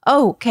thought,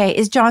 okay,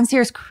 is John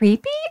Sears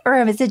creepy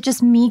or is it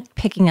just me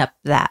picking up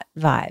that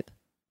vibe?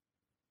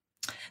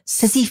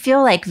 Does he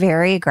feel like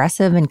very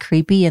aggressive and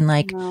creepy and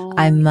like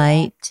I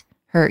might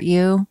hurt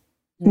you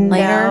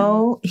later?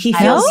 No, he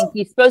feels. I don't think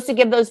he's supposed to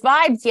give those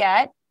vibes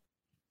yet.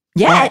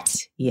 Yet.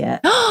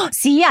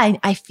 See,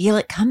 I feel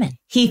it coming.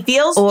 He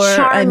feels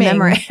charming.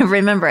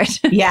 Remember it.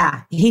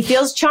 Yeah, he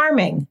feels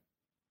charming.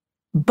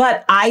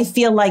 But I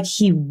feel like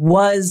he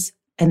was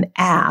an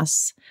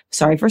ass.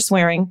 Sorry for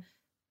swearing.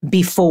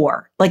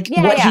 Before.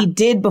 He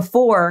did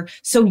before.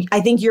 So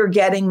I think you're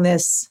getting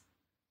this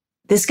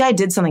guy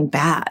did something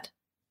bad.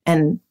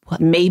 And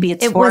maybe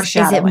it's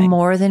foreshadowing. Is it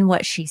more than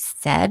what she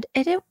said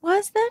it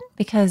was then?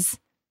 Because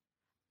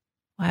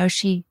Why was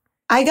she?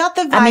 I got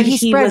the vibe. I mean, he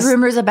spread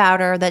rumors about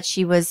her that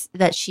she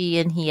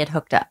and he had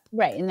hooked up.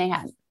 Right. And they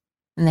had.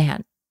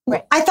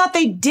 Right. I thought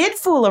they did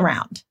fool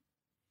around.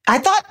 I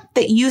thought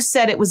that you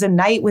said it was a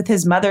night with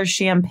his mother's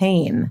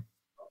champagne.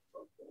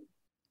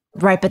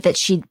 Right. But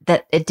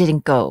that it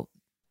didn't go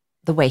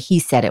the way he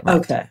said it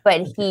went. Okay.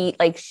 But he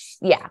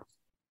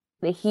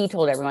he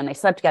told everyone they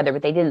slept together,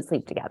 but they didn't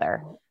sleep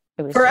together.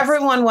 It was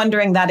everyone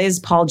wondering, that is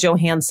Paul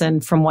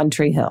Johansson from One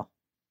Tree Hill.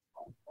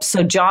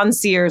 So John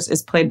Sears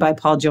is played by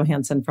Paul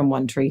Johansson from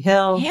One Tree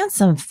Hill.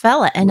 Handsome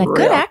fella and a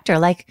good actor.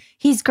 Like,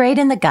 he's great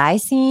in the guy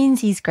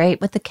scenes. He's great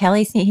with the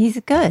Kelly scene. He's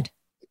good.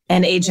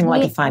 And aging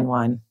like a fine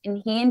wine.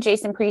 And he and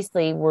Jason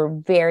Priestley were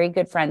very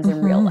good friends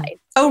in real life.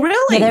 Oh,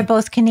 really? Yeah, they're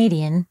both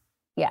Canadian.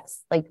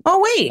 Yes. Like,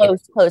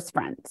 close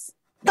friends.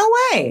 No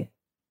way.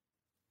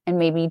 And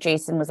maybe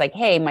Jason was like,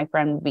 hey, my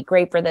friend would be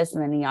great for this.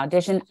 And then he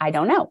auditioned. I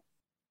don't know.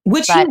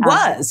 Which he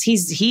was.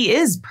 He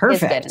is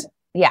perfect.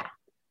 Yeah,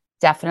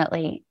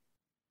 definitely.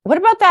 What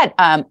about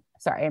that?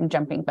 Sorry, I'm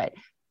jumping, but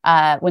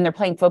when they're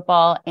playing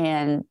football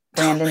and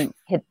Brandon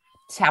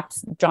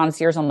taps John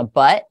Sears on the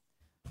butt,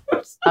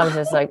 I was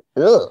just like,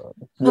 ugh.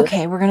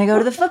 Okay, we're gonna go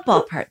to the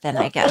football part then,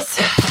 I guess.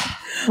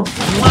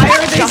 Why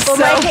are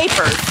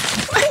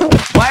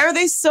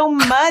they so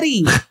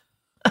muddy?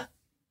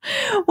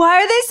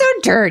 Why are they so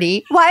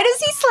dirty? Why does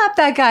he slap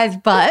that guy's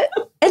butt?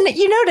 And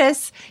you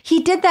notice he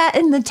did that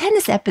in the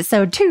tennis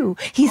episode too.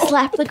 He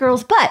slapped the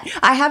girl's butt.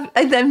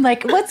 I'm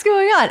like, what's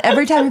going on?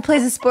 Every time he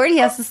plays a sport, he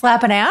has to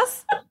slap an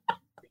ass.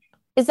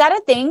 Is that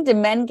a thing? Do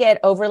men get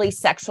overly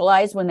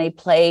sexualized when they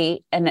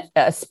play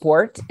a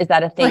sport? Is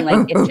that a thing?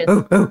 Like, it's just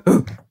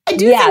I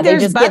do think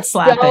there's just butt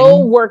slapping.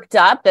 So worked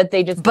up that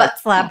they just butt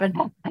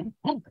slapping.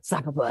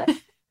 Slap a butt.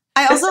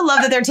 I also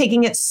love that they're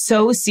taking it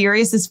so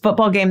serious, this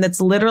football game that's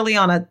literally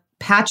on a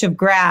patch of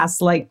grass,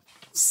 like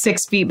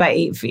 6 feet by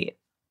 8 feet.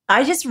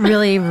 I just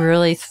really,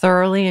 really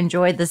thoroughly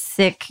enjoyed the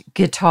sick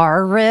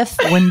guitar riff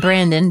when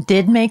Brandon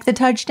did make the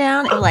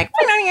touchdown. It was like,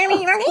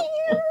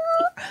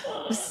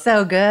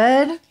 so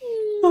good.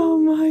 Oh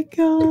my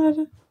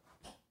God.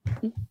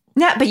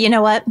 Yeah, but you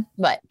know what?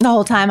 What? The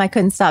whole time I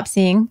couldn't stop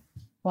seeing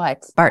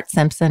Bart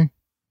Simpson.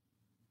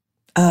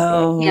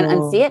 Oh. I can't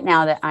unsee it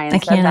now that I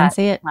can't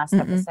unsee it. Last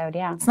episode,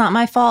 yeah. It's not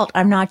my fault.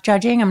 I'm not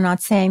judging. I'm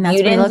not saying that's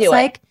what he looks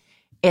like.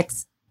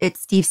 It's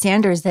Steve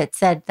Sanders that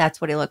said that's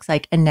what he looks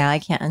like, and now I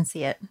can't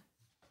unsee it.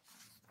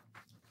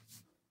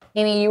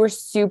 Amy, you were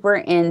super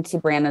into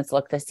Brandon's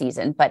look this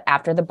season, but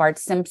after the Bart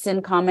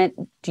Simpson comment,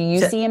 do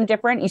you see him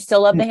different? You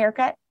still love the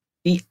haircut?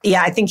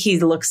 Yeah, I think he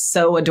looks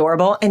so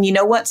adorable. And you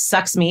know what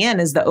sucks me in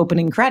is the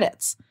opening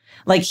credits.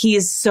 Like, he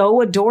is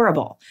so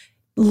adorable.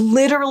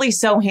 Literally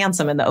so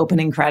handsome in the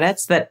opening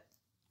credits that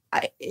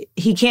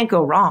he can't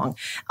go wrong.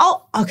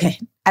 Oh, okay.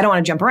 I don't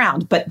want to jump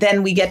around, but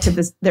then we get to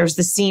this. There's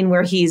the scene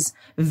where he's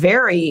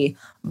very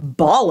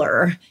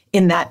baller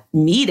in that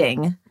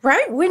meeting.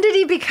 Right? When did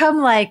he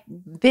become like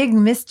big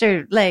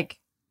Mr. Like,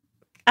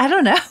 I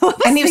don't know.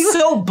 And he was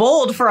so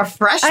bold for a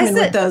freshman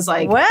with those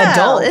like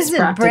adults.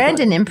 Isn't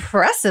Brandon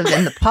impressive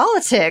in the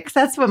politics?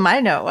 That's what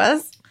my note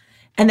was.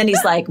 And then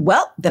he's like,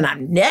 well, then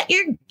I'm not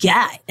your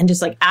guy. And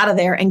just like out of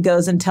there and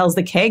goes and tells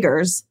the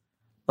Keggers.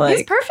 Like,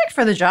 he's perfect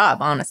for the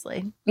job,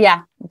 honestly.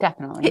 Yeah,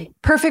 definitely.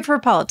 Perfect for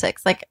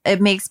politics. Like,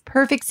 it makes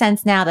perfect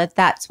sense now that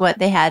that's what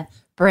they had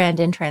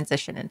Brandon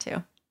transition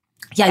into.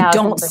 Yeah, I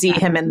don't see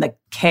him in the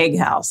Keg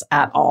house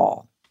at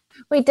all.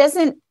 Wait,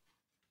 doesn't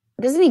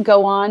he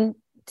go on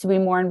to be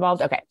more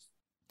involved? Okay.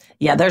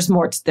 Yeah, there's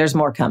more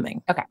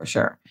coming. Okay. For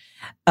sure.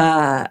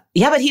 Yeah,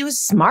 but he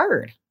was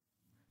smart.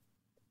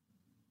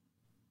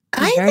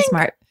 He's very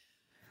smart.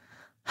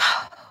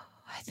 I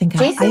think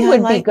Jason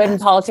would be good in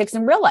politics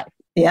in real life.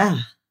 Yeah.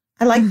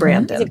 I like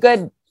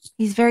Brandon.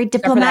 He's very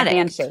diplomatic.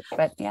 Handshake,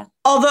 but yeah.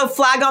 Although,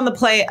 flag on the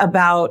play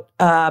about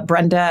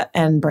Brenda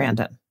and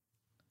Brandon.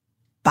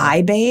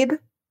 Bye, babe.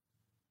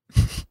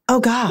 Oh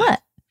God.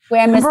 What?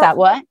 Wait, I missed that.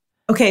 What?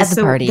 Okay, at the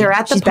so party. they're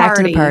at the She's party. Back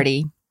to the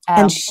party.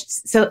 And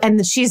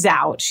she's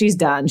out. She's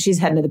done. She's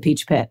heading to the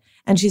peach pit.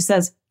 And she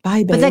says, bye,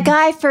 babe. But the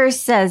guy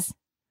first says,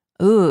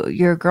 ooh,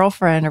 your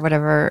girlfriend or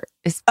whatever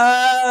is.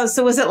 Oh,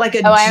 so was it like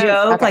a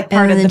joke? Okay. Like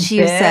part and of then the she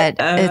bit?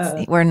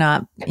 said, we're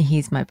not,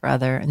 he's my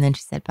brother. And then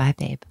she said, bye,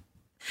 babe.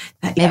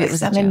 Maybe it was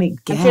that made me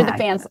gag. I'm sure the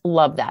fans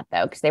love that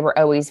though, because they were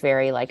always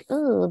very like,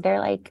 ooh, they're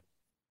like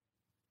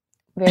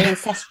very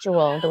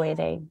incestual the way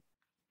they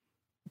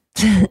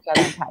get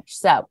in touch.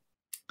 So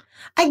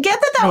I get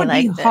that would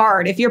be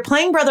hard if you're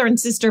playing brother and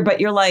sister,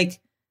 but you're like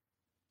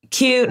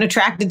cute and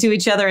attracted to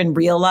each other in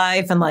real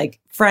life and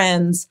like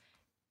friends.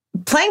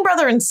 Playing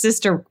brother and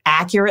sister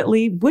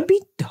accurately would be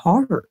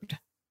hard.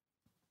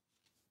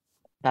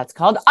 That's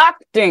called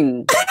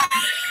acting.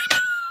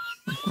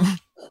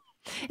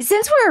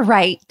 Since we're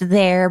right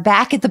there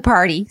back at the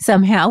party,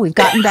 somehow we've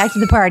gotten back to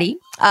the party.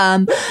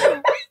 Why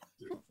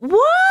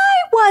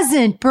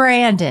wasn't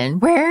Brandon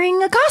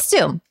wearing a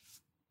costume?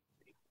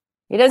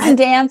 He doesn't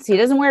dance. He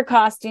doesn't wear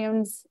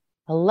costumes.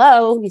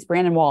 Hello, he's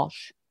Brandon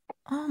Walsh.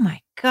 Oh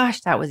my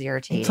gosh, that was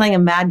irritating. Playing a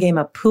mad game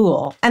of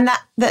pool. And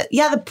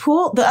the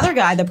pool, the other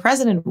guy, the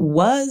president,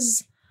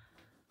 was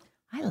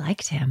I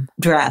liked him.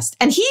 Dressed.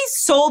 And he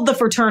sold the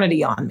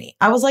fraternity on me.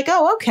 I was like,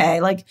 oh,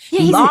 okay. Like,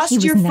 Yeah, you lost he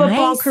was your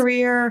football nice.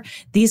 career.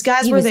 These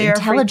guys He were was there.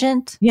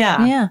 intelligent.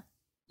 Yeah. Yeah.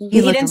 He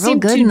didn't looked real seem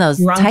good too in those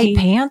drunky. tight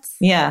pants.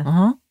 Yeah.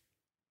 Uh-huh.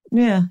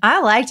 Yeah.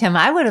 I liked him.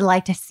 I would have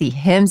liked to see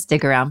him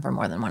stick around for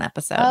more than one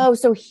episode. Oh,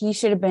 so he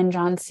should have been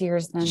John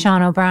Sears then.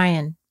 Sean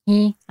O'Brien.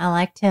 I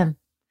liked him.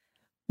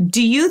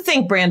 Do you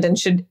think Brandon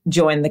should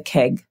join the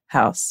Keg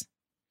house?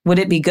 Would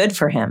it be good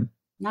for him?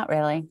 Not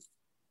really.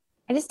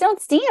 I just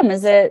don't see him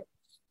as a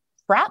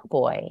frat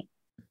boy.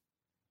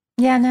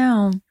 Yeah,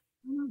 no.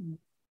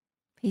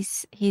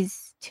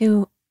 He's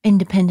too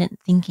independent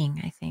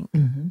thinking, I think.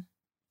 Mm-hmm.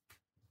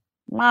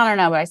 I don't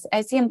know, but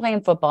I see him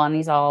playing football and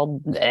he's all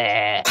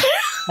bleh,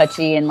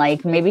 touchy and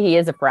like maybe he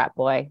is a frat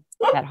boy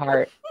at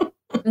heart.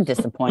 I'm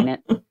disappointed.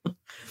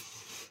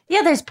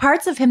 Yeah, there's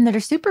parts of him that are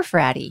super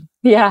fratty.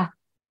 Yeah.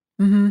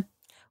 Mm-hmm.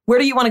 Where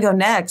do you want to go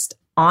next?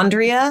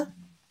 Andrea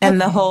and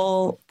the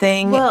whole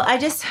thing? Well,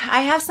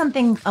 I have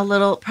something a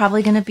little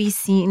probably going to be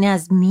seen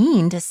as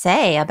mean to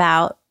say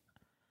about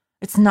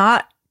it's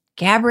not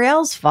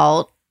Gabrielle's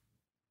fault.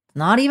 It's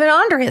not even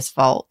Andrea's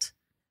fault.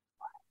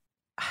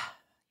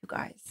 You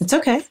guys. It's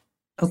okay.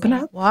 Open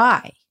up.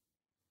 Why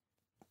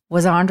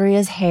was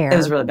Andrea's hair It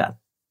was really bad.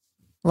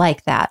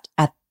 like that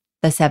at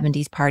the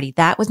 70s party?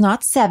 That was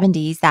not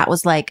 70s. That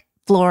was like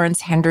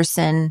Florence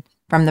Henderson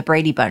from the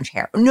Brady Bunch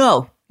hair.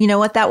 No, you know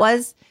what that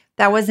was?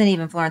 That wasn't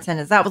even Florence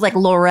Henderson. That was like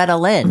Loretta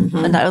Lynn.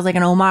 Mm-hmm. And that was like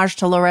an homage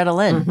to Loretta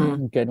Lynn.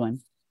 Mm-hmm. Good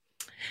one.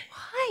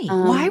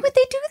 Why would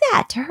they do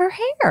that to her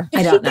hair?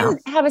 I don't know.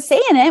 She can have a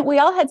say in it. We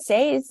all had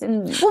says.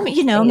 And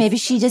Well, maybe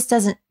she just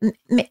doesn't,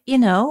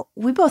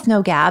 we both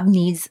know Gab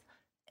needs,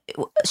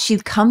 she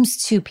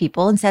comes to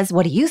people and says,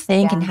 what do you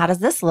think? Yeah. And how does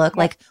this look?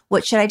 Like,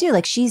 what should I do?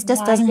 Like, she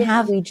just why doesn't didn't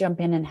have, we jump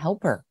in and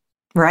help her.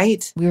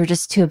 Right. we were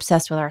just too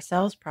obsessed with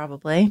ourselves,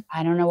 probably.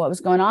 I don't know what was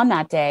going on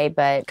that day,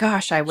 but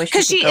Gosh, I wish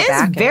Because she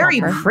is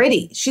very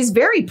pretty. She's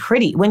very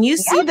pretty. When you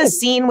see the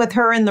scene with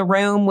her in the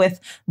room with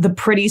the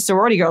pretty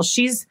sorority girl,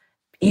 she's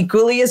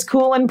equally as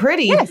cool and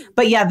pretty. Yes.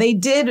 But yeah, they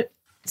did.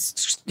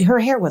 Her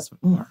hair was.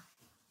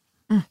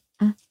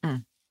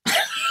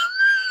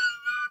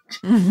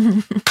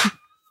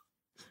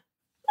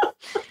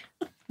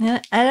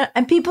 Yeah,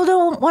 and people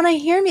don't want to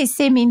hear me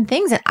say mean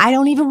things, and I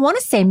don't even want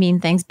to say mean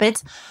things.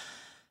 But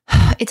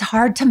it's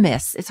hard to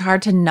miss. It's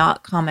hard to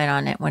not comment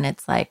on it when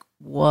it's like,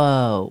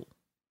 whoa.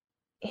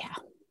 yeah,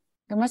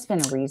 there must have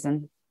been a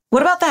reason.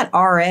 What about that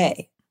RA?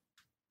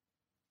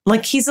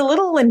 Like, he's a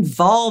little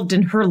involved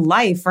in her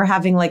life for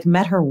having like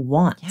met her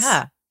once.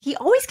 Yeah, he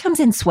always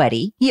comes in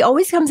sweaty. He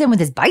always comes in with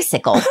his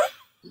bicycle.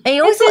 And he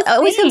always It's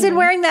his comes in thing.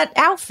 wearing that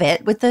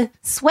outfit with the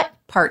sweat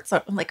parts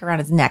like around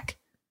his neck.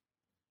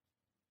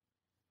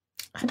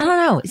 I don't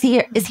know.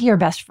 Is he her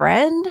best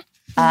friend?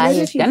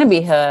 He's gonna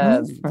be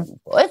her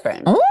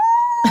boyfriend. Oh,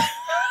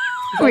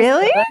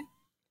 really?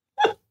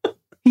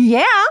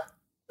 Yeah.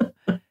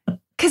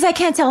 Because I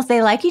can't tell if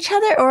they like each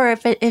other or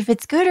if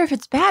it's good or if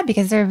it's bad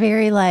because they're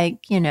very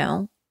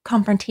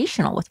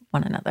confrontational with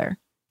one another.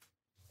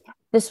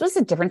 This was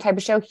a different type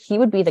of show. He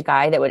would be the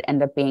guy that would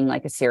end up being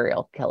like a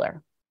serial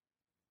killer.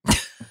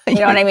 You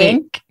know what I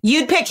mean?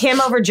 You'd pick him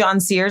over John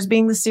Sears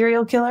being the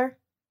serial killer?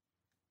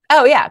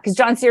 Oh yeah, because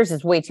John Sears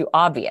is way too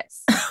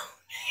obvious.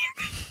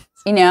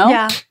 You know?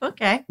 Yeah.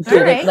 Okay. All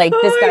right. Like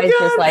this guy's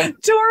just like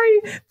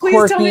Tori, please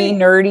quirky, tell me.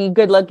 nerdy,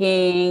 good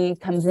looking.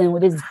 Comes in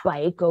with his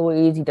bike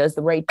always. He does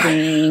the right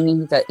thing.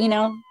 He's a,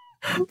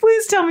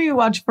 Please tell me you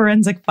watch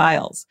Forensic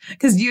Files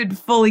because you'd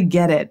fully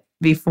get it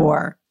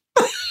before.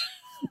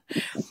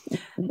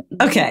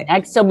 Okay.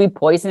 Next, he'll be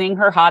poisoning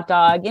her hot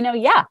dog.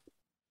 Yeah.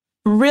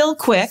 Real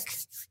quick.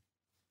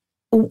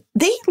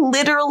 They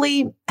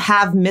literally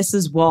have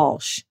Mrs.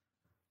 Walsh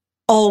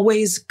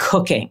always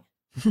cooking.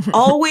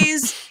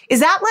 Always. Is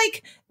that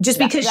like just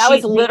because that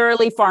was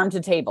literally farm to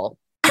table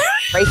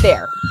right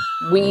there.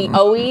 We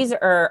always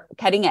are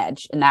cutting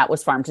edge, and that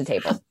was farm to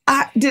table.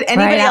 Did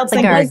anybody else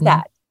think, what is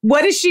that?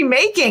 What is she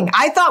making?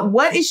 I thought,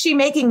 what is she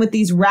making with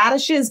these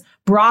radishes,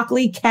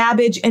 broccoli,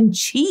 cabbage, and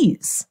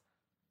cheese?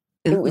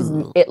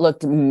 It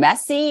looked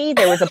messy.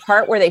 There was a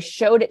part where they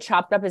showed it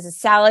chopped up as a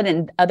salad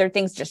and other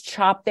things just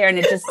chopped there, and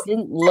it just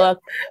didn't look.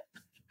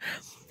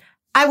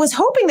 I was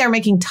hoping they're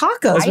making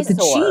tacos with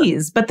the Eyesore.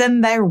 cheese, but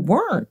then there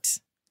weren't.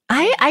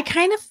 I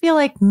kind of feel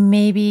like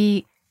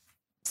maybe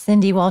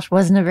Cindy Walsh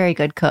wasn't a very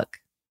good cook.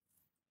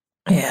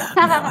 Yeah,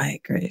 no, I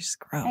agree. It's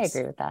gross. I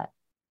agree with that.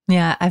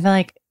 Yeah, I feel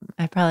like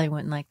I probably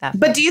wouldn't like that.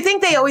 But do you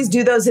think they always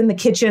do those in the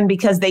kitchen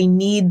because they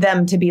need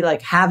them to be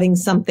like having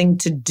something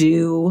to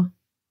do?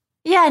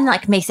 Yeah, and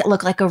like makes it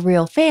look like a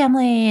real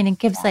family, and it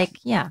gives I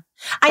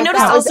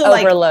noticed that was also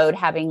like overload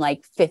having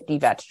like 50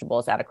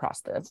 vegetables out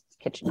across the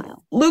kitchen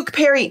aisle. Luke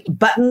Perry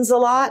buttons a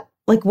lot.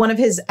 Like one of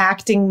his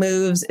acting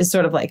moves is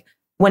sort of like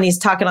when he's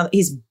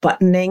he's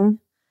buttoning,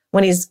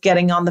 when he's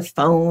getting on the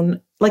phone.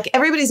 Like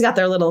everybody's got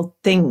their little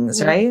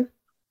things, right?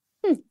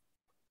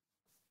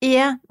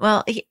 Yeah.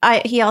 Well,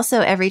 he also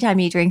every time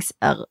he drinks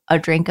a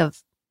drink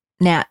of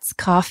Nat's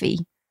coffee,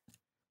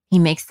 he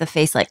makes the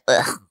face like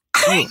ugh.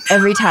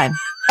 Every time.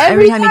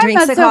 Every time he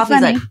drinks the coffee,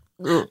 he's like,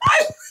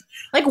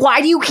 Like,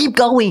 why do you keep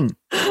going?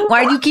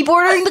 Why do you keep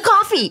ordering the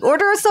coffee?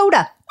 Order a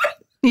soda.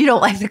 You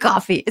don't like the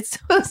coffee. It's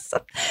so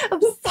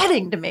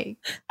upsetting to me.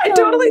 I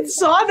totally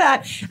saw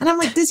that. And I'm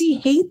like, does he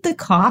hate the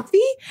coffee?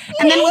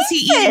 And then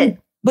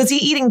was he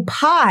eating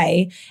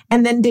pie?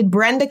 And then did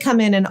Brenda come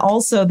in and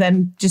also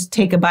then just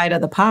take a bite of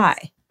the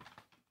pie?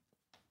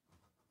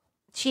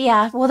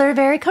 Well, they're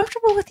very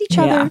comfortable with each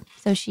other.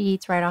 So she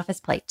eats right off his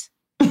plate.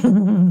 But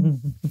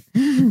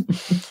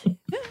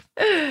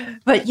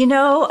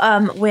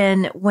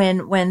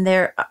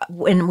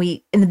when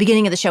we in the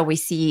beginning of the show we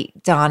see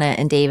Donna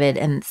and David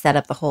and set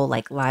up the whole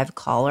like live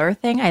caller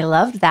thing. I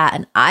loved that,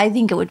 and I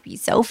think it would be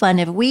so fun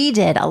if we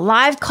did a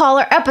live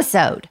caller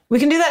episode. We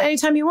can do that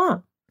anytime you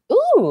want.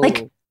 Ooh,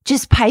 like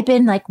just pipe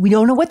in, like we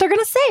don't know what they're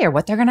gonna say or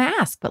what they're gonna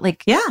ask, but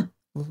like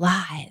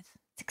live.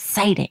 It's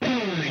exciting.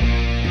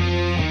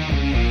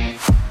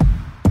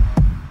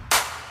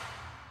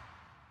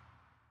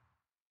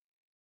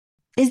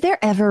 Is there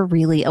ever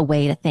really a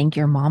way to thank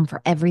your mom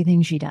for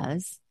everything she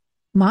does?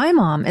 My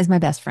mom is my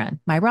best friend,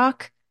 my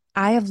rock.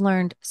 I have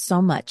learned so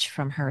much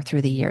from her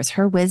through the years.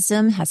 Her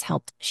wisdom has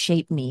helped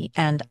shape me,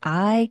 and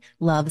I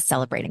love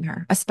celebrating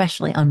her,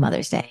 especially on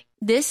Mother's Day.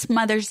 This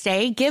Mother's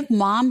Day, give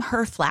Mom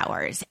her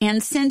flowers.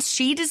 And since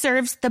she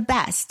deserves the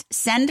best,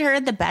 send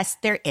her the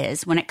best there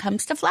is. When it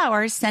comes to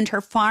flowers, send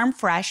her farm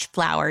fresh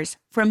flowers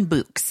from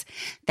Bouqs.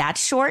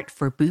 That's short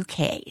for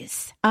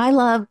bouquets. I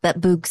love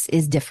that Bouqs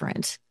is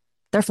different.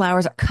 Their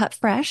flowers are cut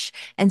fresh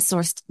and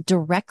sourced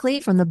directly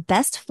from the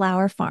best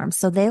flower farms,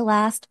 so they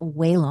last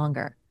way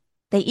longer.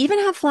 They even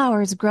have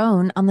flowers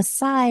grown on the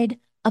side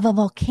of a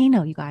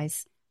volcano, you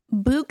guys.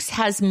 Bouqs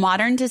has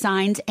modern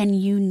designs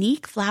and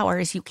unique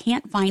flowers you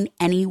can't find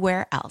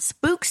anywhere else.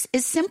 Bouqs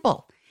is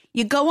simple.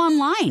 You go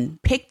online,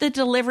 pick the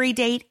delivery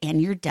date,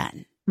 and you're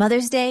done.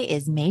 Mother's Day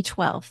is May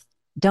 12th.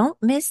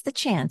 Don't miss the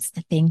chance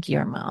to thank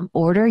your mom.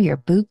 Order your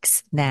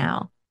Bouqs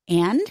now.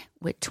 And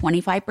with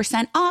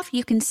 25% off,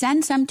 you can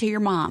send some to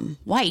your mom,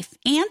 wife,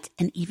 aunt,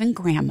 and even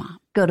grandma.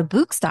 Go to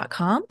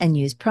Bouqs.com and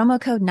use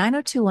promo code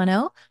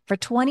 90210 for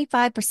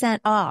 25%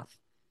 off.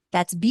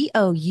 That's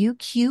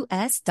BOUQS.com,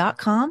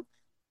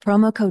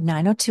 promo code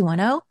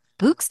 90210,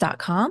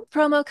 Bouqs.com,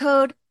 promo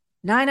code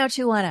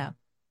 90210.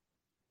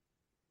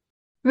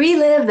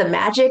 Relive the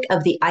magic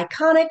of the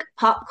iconic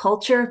pop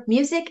culture,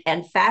 music,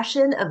 and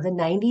fashion of the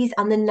 90s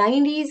on the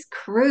 90s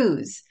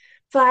Cruise.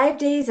 5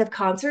 days of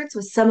concerts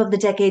with some of the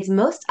decade's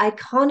most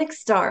iconic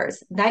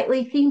stars,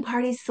 nightly theme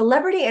parties,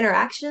 celebrity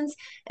interactions,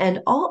 and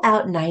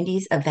all-out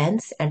 90s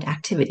events and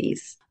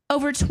activities.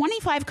 Over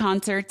 25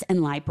 concerts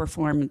and live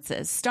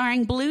performances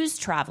starring Blues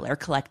Traveler,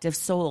 Collective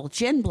Soul,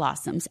 Gin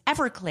Blossoms,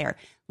 Everclear,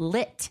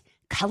 Lit,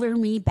 Color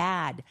Me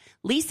Bad,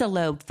 Lisa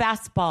Loeb,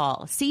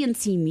 Fastball,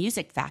 CNC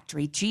Music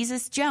Factory,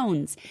 Jesus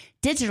Jones,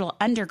 Digital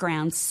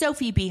Underground,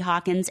 Sophie B.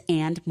 Hawkins,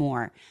 and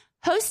more.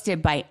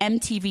 Hosted by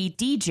MTV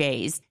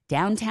DJs,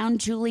 Downtown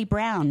Julie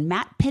Brown,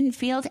 Matt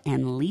Pinfield,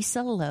 and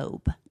Lisa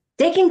Loeb.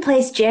 Taking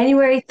place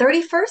January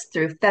 31st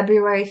through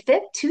February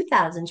 5th,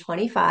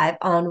 2025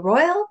 on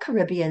Royal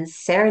Caribbean's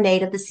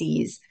Serenade of the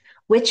Seas,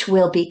 which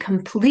will be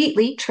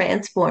completely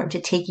transformed to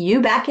take you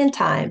back in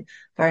time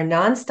for a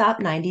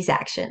nonstop 90s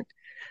action.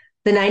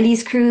 The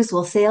 90s Cruise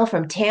will sail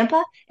from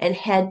Tampa and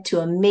head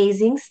to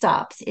amazing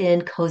stops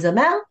in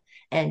Cozumel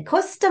and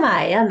Costa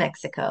Maya,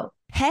 Mexico.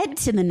 Head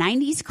to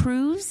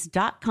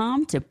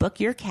the90scruise.com to book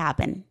your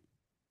cabin.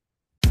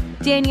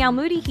 Danielle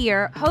Moody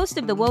here, host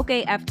of the Woke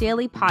AF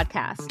Daily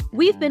podcast.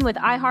 We've been with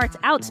iHeart's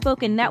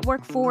Outspoken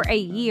Network for a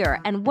year,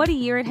 and what a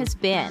year it has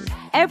been.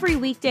 Every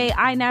weekday,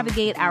 I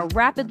navigate our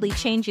rapidly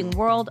changing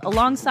world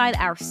alongside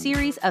our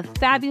series of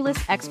fabulous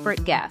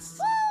expert guests.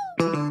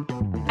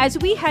 As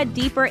we head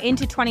deeper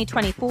into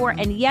 2024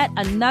 and yet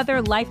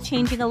another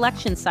life-changing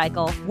election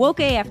cycle,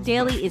 Woke AF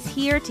Daily is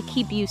here to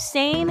keep you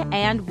sane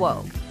and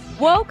woke.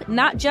 Woke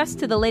not just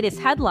to the latest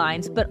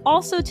headlines, but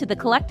also to the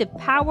collective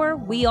power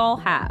we all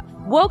have.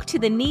 Woke to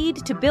the need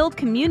to build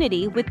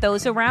community with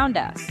those around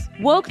us.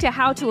 Woke to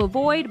how to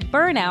avoid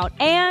burnout,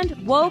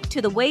 and woke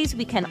to the ways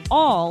we can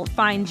all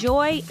find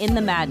joy in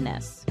the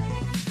madness.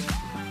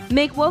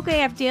 Make Woke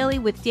AF Daily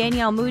with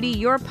Danielle Moody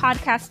your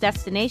podcast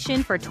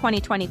destination for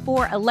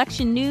 2024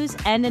 election news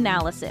and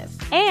analysis.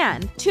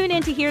 And tune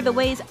in to hear the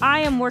ways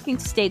I am working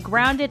to stay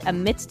grounded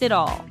amidst it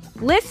all.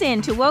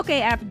 Listen to Woke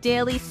AF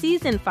Daily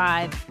Season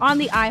 5 on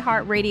the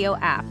iHeartRadio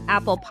app,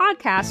 Apple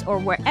Podcasts, or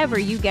wherever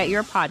you get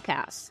your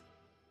podcasts.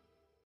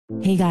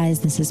 Hey guys,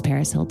 this is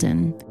Paris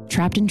Hilton.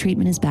 Trapped in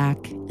Treatment is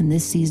back, and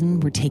this season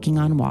we're taking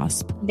on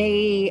WASP.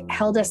 They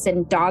held us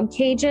in dog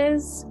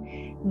cages.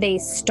 They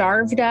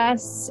starved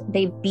us,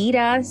 they beat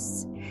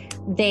us,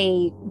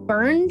 they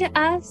burned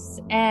us,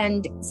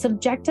 and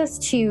subject us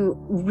to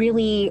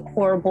really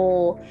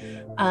horrible,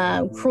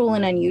 cruel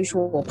and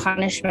unusual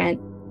punishment.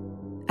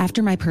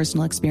 After my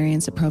personal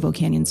experience at Provo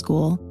Canyon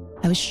School,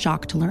 I was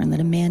shocked to learn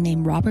that a man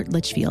named Robert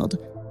Litchfield,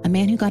 a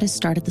man who got his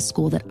start at the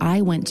school that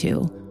I went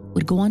to,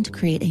 would go on to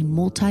create a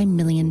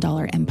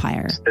multi-million-dollar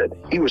empire.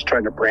 He was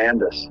trying to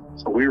brand us,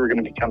 so we were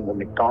going to become the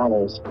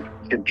McDonald's of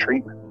kid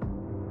treatment.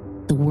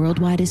 the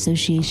Worldwide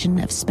Association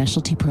of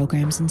Specialty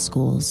Programs in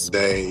Schools.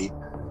 They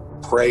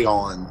prey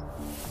on,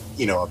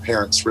 a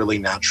parent's really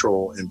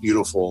natural and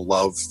beautiful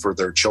love for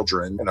their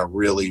children in a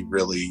really,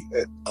 really,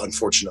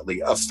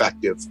 unfortunately,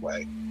 effective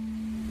way.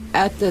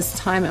 At this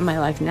time in my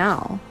life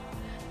now,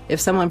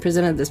 if someone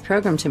presented this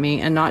program to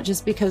me, and not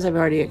just because I've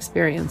already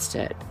experienced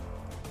it,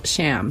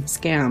 sham,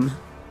 scam,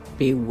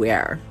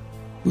 beware.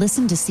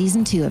 Listen to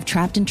Season 2 of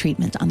Trapped in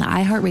Treatment on the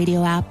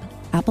iHeartRadio app,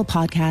 Apple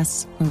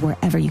Podcasts, or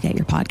wherever you get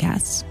your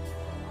podcasts.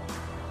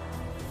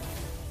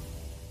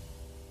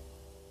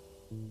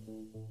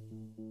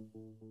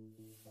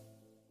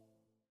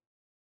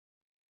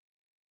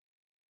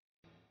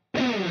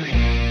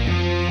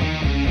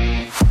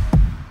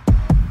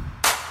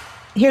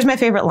 Here's my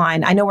favorite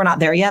line. I know we're not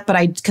there yet, but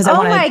I want to.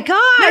 Oh my gosh.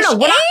 No,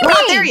 we're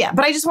not there yet,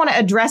 but I just want to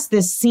address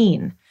this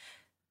scene.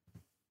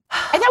 I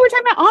thought we were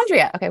talking about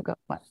Andrea. Okay, go.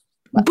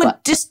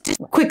 What?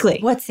 Just quickly.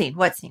 What scene?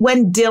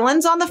 When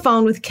Dylan's on the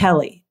phone with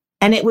Kelly,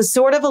 and it was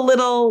sort of a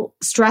little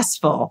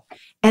stressful,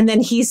 and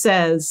then he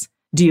says,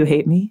 "Do you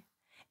hate me?"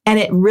 And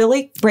it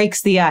really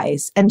breaks the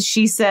ice. And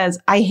she says,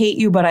 "I hate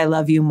you, but I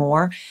love you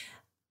more."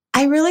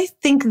 I really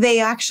think they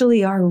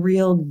actually are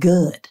real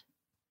good.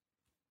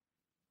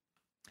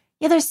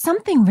 Yeah, there's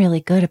something really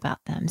good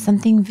about them.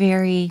 Something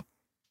very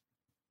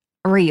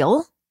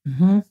real.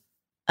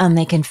 Mm-hmm.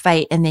 They can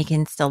fight and they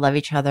can still love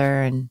each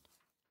other. And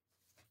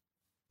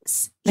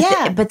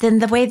yeah, but then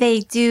the way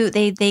they do,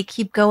 they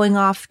keep going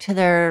off to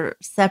their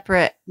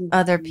separate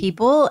other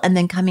people and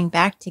then coming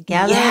back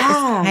together.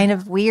 Yeah. It's kind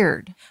of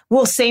weird.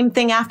 Well, same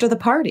thing after the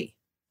party.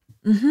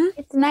 Mm-hmm.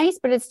 It's nice,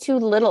 but it's too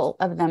little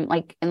of them.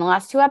 Like in the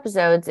last 2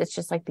 episodes, it's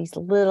just like these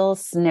little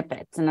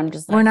snippets, and I'm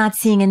just like, we're not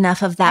seeing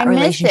enough of that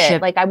relationship.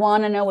 It. Like I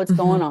want to know what's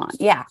going on.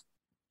 Yeah,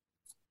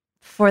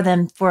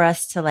 for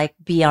us to like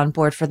be on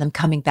board for them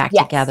coming back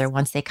together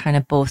once they kind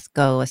of both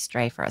go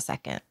astray for a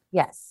second.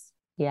 Yes.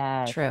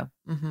 Yeah. True.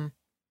 Mm-hmm.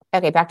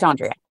 Okay, back to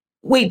Andrea.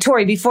 Wait,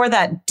 Tori. Before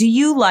that, do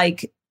you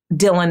like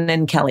Dylan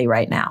and Kelly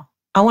right now?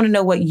 I want to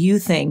know what you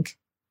think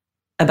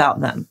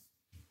about them.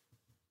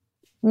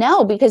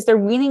 No, because they're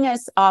weaning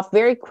us off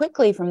very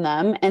quickly from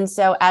them. And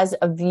so as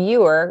a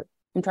viewer,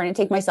 I'm trying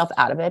to take myself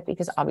out of it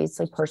because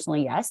obviously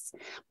personally, yes,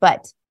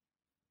 but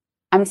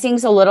I'm seeing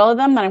so little of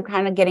them that I'm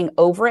kind of getting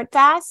over it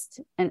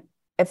fast. And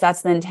if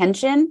that's the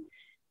intention.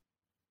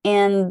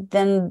 And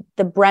then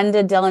the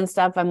Brenda Dylan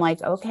stuff, I'm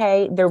like,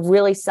 okay, they're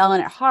really selling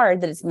it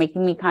hard that it's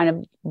making me kind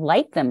of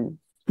like them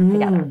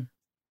together.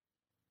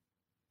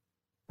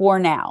 For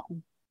now.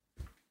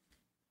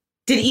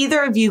 Did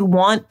either of you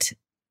want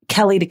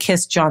Kelly to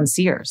kiss John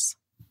Sears?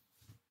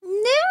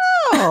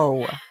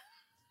 No.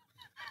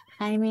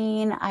 I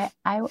mean,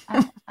 I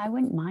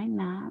wouldn't mind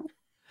that.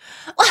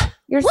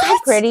 You're so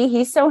pretty.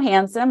 He's so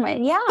handsome.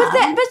 Yeah.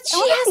 But she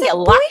has a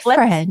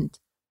boyfriend.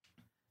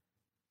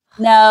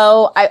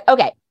 No.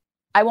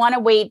 I want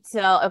to wait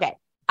till,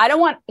 I don't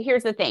want,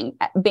 here's the thing,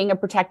 being a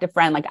protective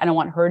friend, like I don't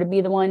want her to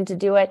be the one to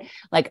do it.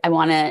 Like I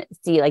want to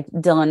see like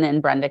Dylan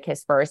and Brenda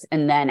kiss first.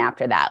 And then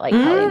after that, like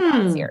Kelly and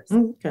John Sears.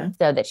 Okay.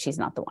 So that she's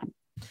not the one.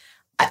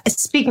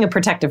 Speaking of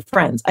protective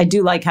friends, I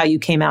do like how you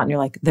came out and you're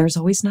like, there's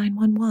always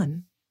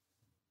 911.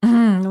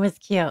 It was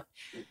cute.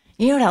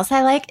 You know what else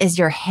I like is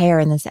your hair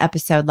in this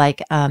episode.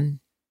 Like when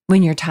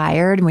you're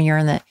tired, when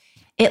you're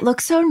it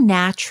looks so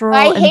natural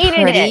and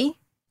pretty. It.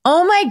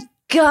 Oh my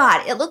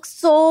God. It looks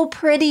so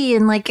pretty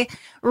and like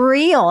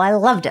real. I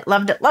loved it.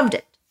 Loved it. Loved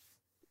it.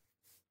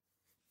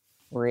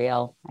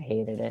 Real. I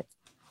hated it.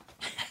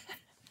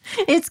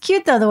 It's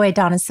cute though, the way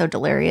Donna's so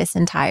delirious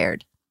and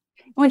tired.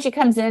 When she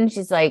comes in,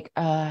 she's like,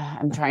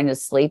 I'm trying to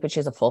sleep, but she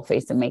has a full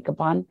face of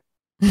makeup on.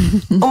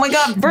 Oh my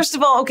God. First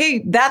of all,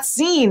 that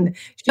scene.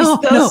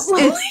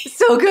 It's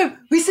so good.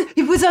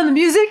 He puts on the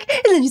music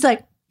and then he's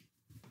like,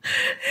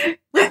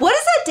 what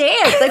is that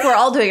dance? Like we're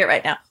all doing it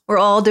right now. We're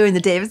all doing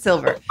the David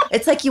Silver.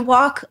 It's like you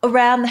walk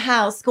around the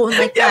house going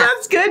like that. Yeah,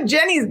 that's good.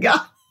 Jenny's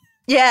got.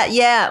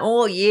 Yeah.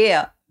 Oh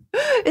yeah.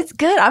 It's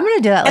good. I'm going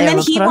to do that later. And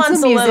then he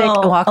wants music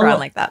and walk around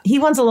like that. He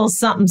wants a little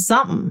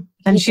something.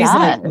 And she's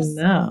like,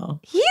 no.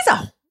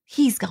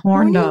 He's a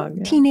horn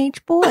dog.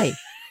 Teenage boy.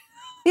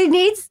 He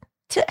needs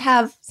to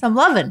have some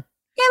loving.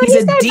 Yeah, but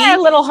he's got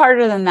a little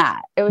harder than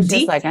that. It was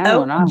just like, I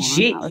don't know.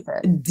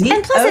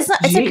 And plus,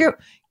 it's like you're,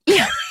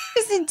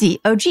 it's a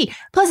DOG.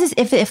 Plus,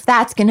 if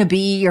that's going to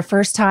be your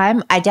first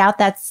time, I doubt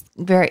that's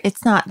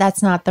not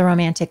the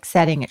romantic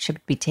setting it should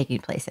be taking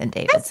place in,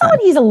 David. That's not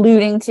what he's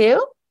alluding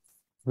to.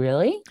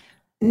 Really?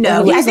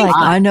 No, he's like,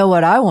 I know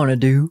what I want to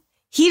do.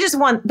 He just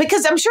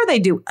because I'm sure they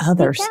do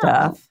other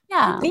stuff.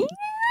 Yeah.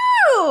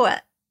 Ew.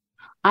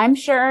 I'm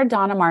sure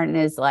Donna Martin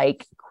is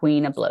like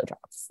queen of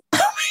blowjobs.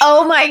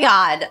 Oh my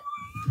God.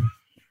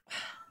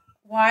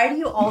 Why do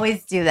you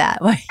always do that?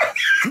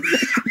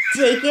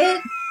 Take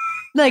it.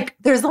 Like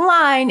there's a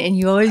line and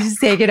you always just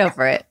take it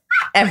over it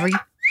every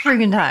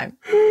freaking time.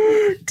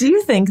 Do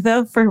you think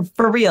though, for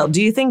real,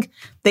 do you think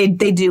they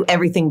do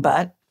everything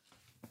but?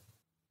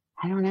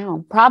 I don't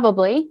know.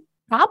 Probably.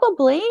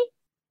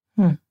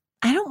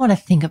 I don't want to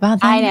think about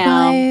that, I know.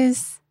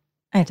 guys.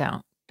 I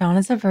don't.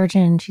 Donna's a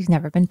virgin. She's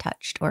never been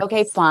touched. Or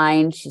Okay,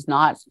 fine. She's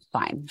not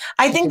fine.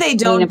 I think they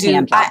don't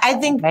do. I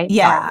think, okay?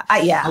 yeah,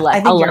 yeah.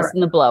 I'll lessen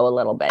the blow a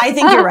little bit. I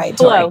think you're right,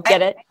 Tori. Blow,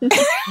 get it?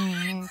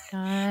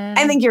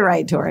 I think you're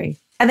right, Tori.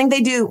 I think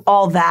they do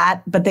all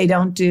that, but they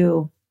don't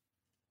do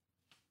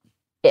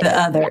the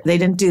other. They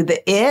didn't do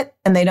the it,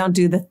 and they don't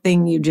do the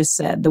thing you just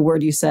said, the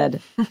word you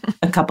said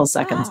a couple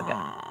seconds ago.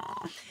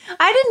 I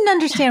didn't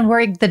understand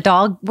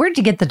where'd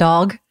you get the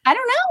dog? I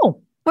don't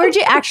know. Where'd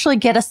you actually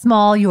get a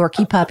small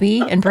Yorkie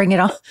puppy and bring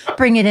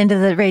it into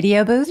the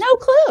radio booth? No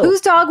clue. Whose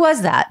dog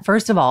was that?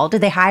 First of all,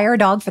 did they hire a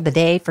dog for the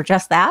day for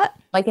just that?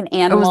 Like an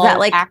animal or was that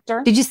like,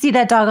 actor? Did you see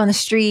that dog on the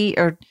street?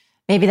 Or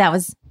maybe that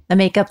was the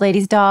makeup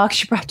lady's dog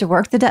she brought to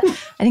work the day?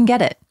 I didn't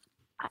get it.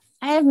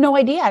 I have no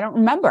idea. I don't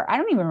remember. I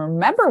don't even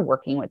remember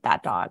working with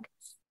that dog.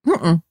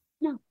 Mm-mm.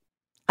 No.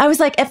 I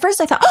was like, at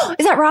first I thought, oh,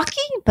 is that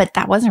Rocky? But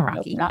that wasn't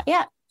Rocky. Nope, not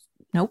yet.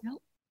 Nope.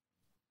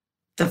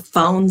 The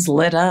phone's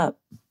lit up.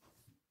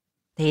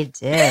 They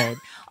did.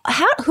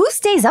 Who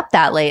stays up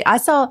that late? I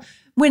saw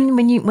when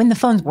the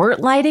phones weren't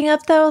lighting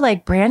up though,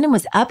 like Brandon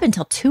was up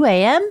until 2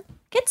 a.m.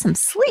 Get some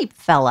sleep,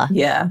 fella.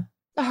 Yeah.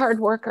 The hard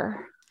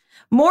worker.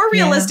 More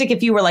realistic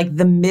if you were like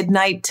the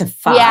midnight to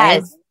 5.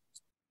 Yes.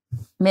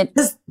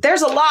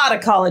 There's a lot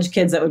of college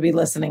kids that would be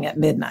listening at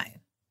midnight.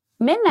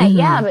 Midnight,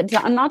 yeah, but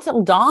not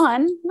till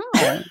dawn.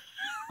 No.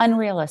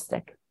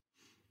 Unrealistic.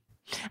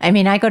 I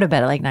mean, I go to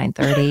bed at like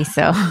 9:30,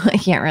 so I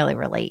can't really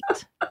relate.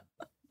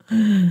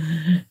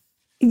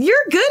 You're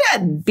good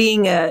at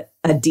being a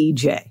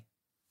DJ.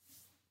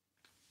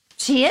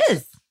 She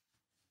is.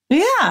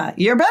 Yeah,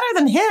 you're better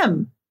than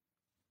him.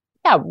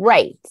 Yeah,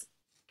 right.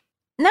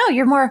 No,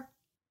 you're more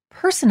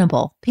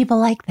personable. People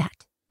like that.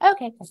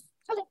 Okay.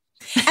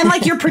 And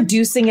like you're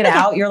producing it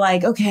out. You're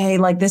like, okay,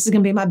 like this is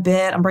going to be my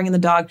bit. I'm bringing the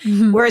dog.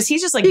 Whereas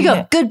he's just like, you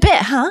go, good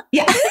bit, huh?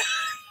 Yeah.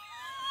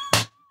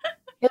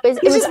 It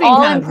was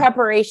all in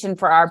preparation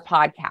for our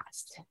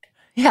podcast.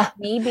 Yeah.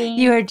 Me being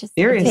you were just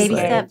seriously. baby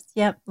steps.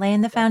 Yep. Laying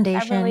the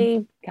foundation.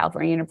 Beverly,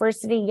 California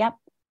University. Yep.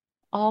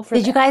 All for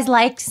Did you guys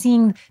like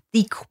seeing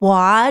the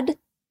quad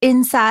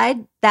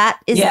inside?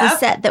 That is the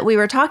set that we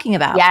were talking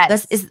about.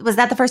 Yes. Was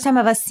that the first time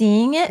of us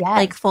seeing it? Yes.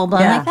 Like full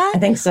blown like that? I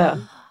think so.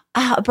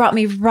 It brought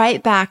me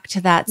right back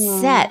to that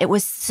set. It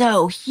was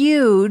so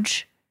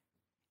huge.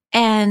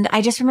 And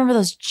I just remember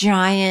those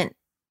giant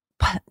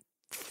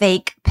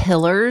fake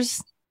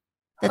pillars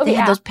that they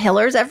had those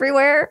pillars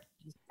everywhere.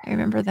 I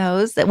remember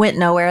those that went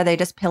nowhere. They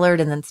just pillared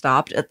and then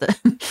stopped at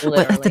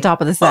the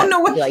top of the set. Oh,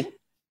 no way. Like,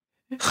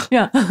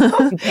 yeah.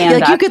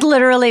 You could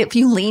literally, if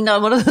you leaned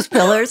on one of those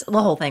pillars,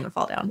 the whole thing would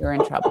fall down. You're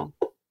in trouble.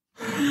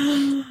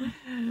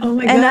 Oh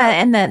my God.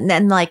 And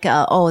then like,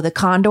 the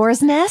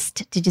condor's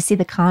nest. Did you see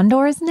the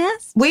condor's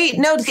nest? Wait,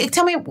 no,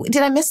 tell me,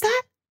 did I miss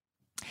that?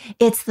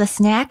 It's the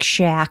snack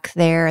shack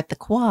there at the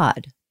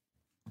quad.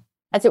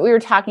 That's what we were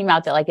talking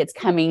about, that like it's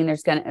coming.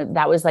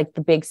 That was like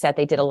the big set.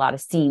 They did a lot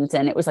of scenes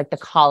and it was like the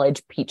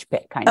college peach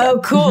pit kind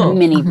of cool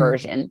mini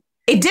version.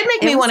 It did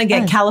make me want to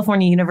get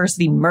California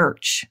University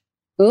merch.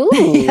 Ooh.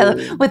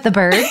 Yeah, with the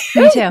bird.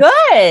 Me too.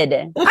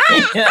 Good.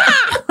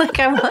 Like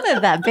I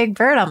wanted that big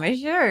bird on my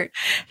shirt.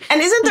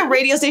 And isn't the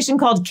radio station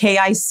called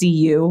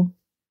KICU?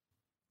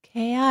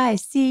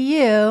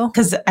 KICU.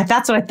 Because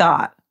that's what I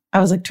thought. I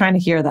was like trying to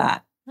hear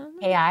that.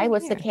 KI?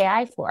 What's the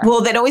KI for?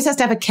 Well, that always has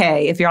to have a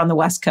K if you're on the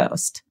West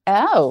Coast.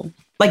 Oh.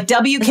 Like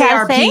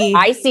WKRP.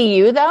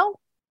 ICU though?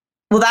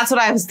 Well, that's what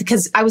I was,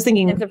 because I was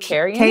thinking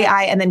KI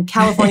and then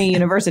California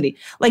University.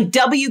 Like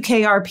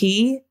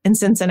WKRP in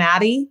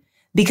Cincinnati,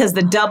 because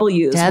the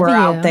W's were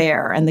out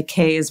there and the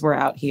K's were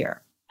out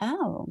here.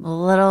 Oh. A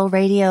little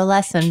radio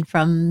lesson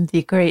from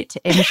the great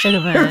Amy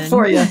Sugarman. Here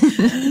for you.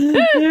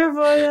 Here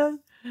for you.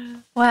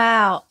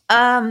 Wow.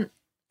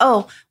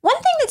 One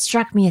thing that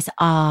struck me as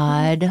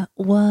odd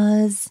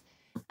was,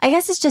 I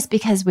guess it's just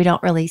because we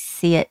don't really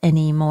see it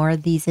anymore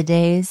these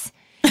days,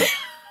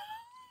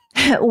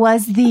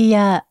 was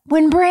the,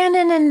 when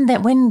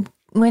Brandon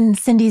when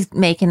Cindy's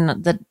making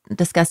the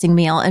disgusting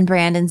meal and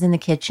Brandon's in the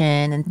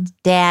kitchen and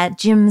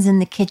Jim's in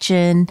the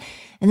kitchen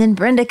and then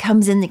Brenda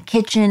comes in the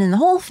kitchen and the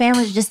whole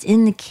family's just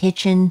in the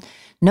kitchen.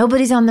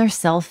 Nobody's on their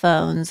cell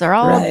phones. They're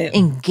all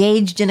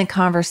engaged in a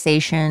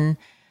conversation.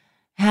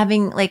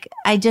 Having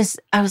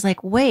I was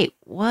like, wait,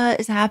 what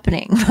is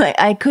happening?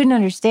 I couldn't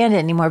understand it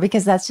anymore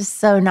because that's just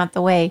so not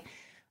the way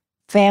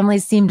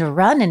families seem to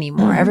run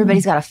anymore. Mm-hmm.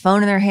 Everybody's got a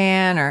phone in their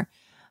hand, or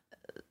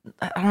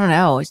I don't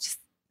know. It's just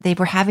they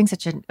were having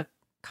such a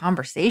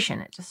conversation.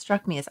 It just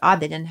struck me as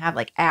odd. They didn't have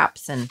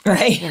apps and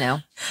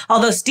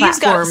Although Steve's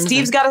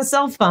got a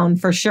cell phone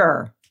for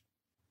sure.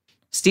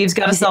 Steve's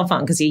got a cell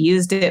phone because he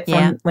used it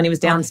from when he was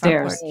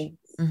downstairs.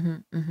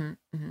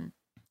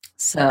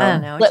 So I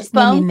don't know. It just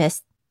made me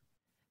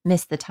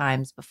miss the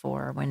times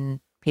before when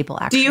people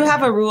actually. Do you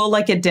have a rule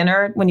at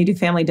dinner when you do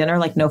family dinner,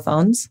 no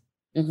phones?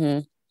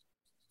 Mm-hmm.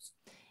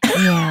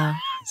 Yeah.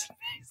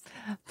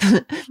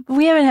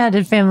 We haven't had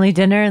a family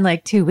dinner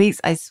in 2 weeks.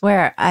 I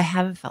swear, I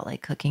haven't felt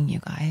like cooking, you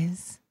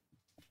guys.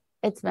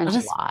 It's been a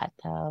lot,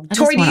 though.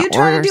 Tori, do you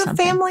try to do a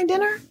family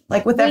dinner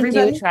with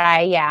everybody? We do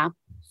try, yeah.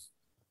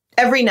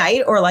 Every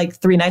night or like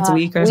 3 nights a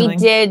week or something?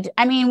 We did.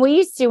 I mean, we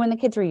used to when the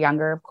kids were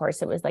younger, of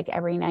course, it was like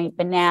every night.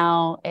 But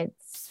now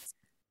it's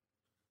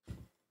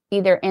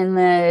either in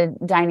the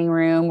dining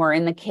room or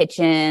in the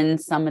kitchen,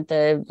 some at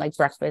the like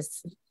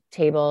breakfast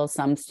table,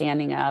 some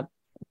standing up.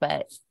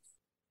 But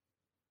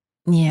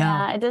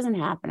yeah, it doesn't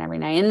happen every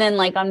night. And then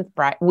like on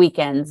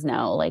weekends,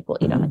 no, like we'll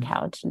eat on the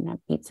couch and have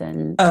pizza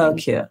and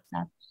cute.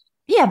 Stuff.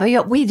 Yeah,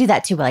 but we do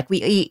that too. Like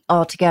we eat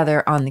all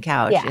together on the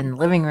couch in the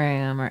living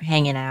room or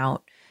hanging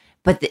out.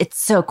 But it's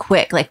so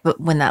quick. Like,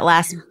 but when that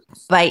last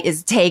bite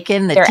is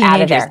taken, the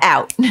teenager's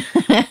out.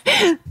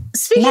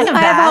 Speaking of I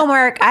that, have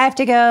homework. I have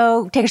to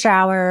go take a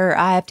shower.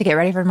 I have to get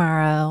ready for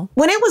tomorrow.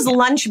 When it was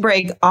lunch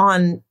break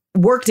on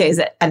work days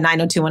at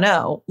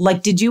 90210,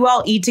 like, did you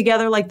all eat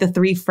together like the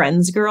Three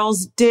Friends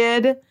girls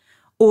did?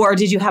 Or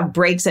did you have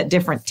breaks at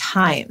different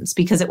times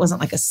because it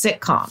wasn't like a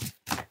sitcom?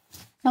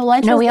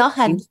 No, we all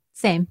had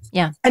same.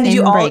 Yeah. And did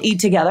you all break.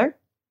 eat together?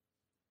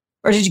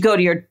 Or did you go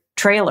to your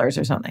trailers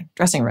or something,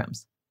 dressing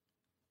rooms?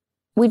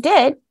 We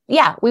did.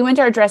 Yeah. We went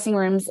to our dressing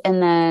rooms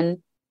and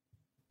then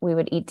we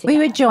would eat together. We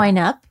would join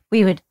up.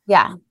 We would.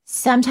 Yeah.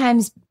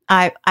 Sometimes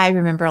I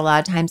remember a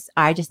lot of times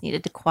I just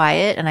needed to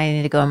quiet and I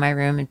needed to go in my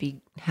room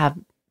and have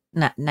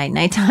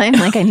night time.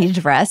 Like I needed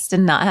to rest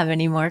and not have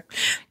any more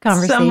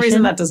conversation. For some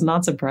reason that does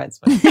not surprise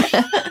me.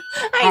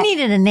 I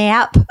needed a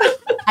nap.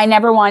 I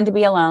never wanted to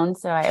be alone.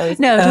 So I always.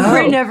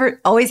 We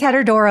never always had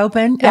her door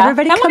open. Yeah.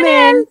 Everybody come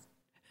in.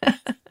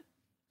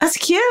 That's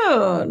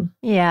cute.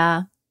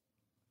 Yeah.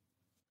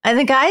 And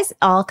the guys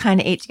all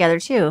kind of ate together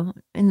too.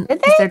 And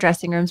their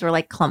dressing rooms were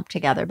like clumped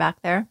together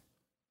back there.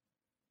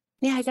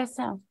 Yeah, I guess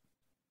so.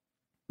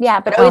 Yeah,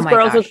 but always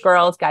girls with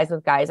girls, guys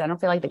with guys. I don't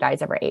feel like the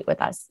guys ever ate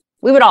with us.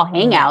 We would all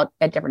hang out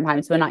at different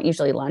times, but not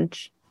usually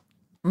lunch.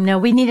 No,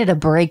 we needed a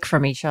break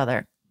from each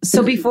other.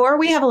 So before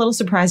we have a little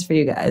surprise for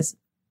you guys,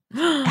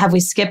 have we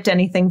skipped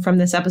anything from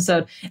this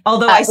episode?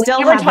 Although I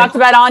still never talked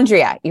about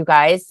Andrea, you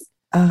guys.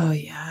 Oh,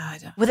 yeah.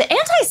 Well, the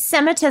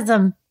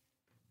anti-Semitism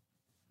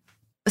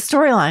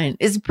storyline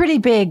is a pretty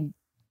big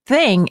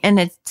thing. And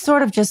it's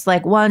sort of just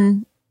like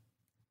one,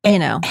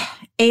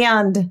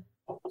 and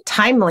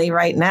timely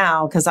right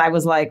now. Cause I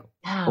was like,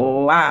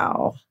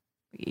 wow.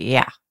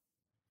 Yeah.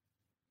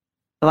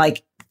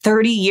 Like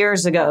 30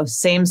 years ago,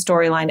 same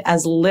storyline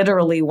as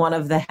literally one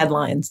of the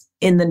headlines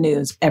in the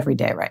news every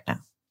day right now.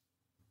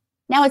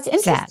 Now it's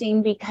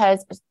interesting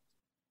because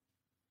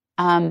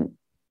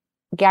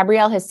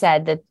Gabrielle has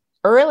said that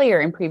earlier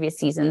in previous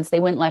seasons, they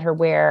wouldn't let her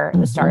wear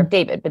the Star of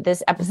David, but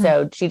this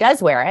episode, she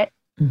does wear it.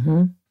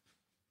 Mm-hmm.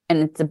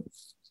 And it's a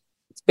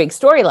big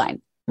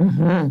storyline.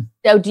 Mm-hmm.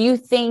 So do you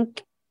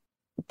think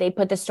they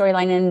put the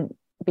storyline in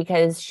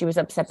because she was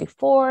upset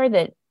before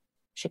that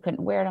she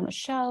couldn't wear it on the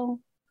show?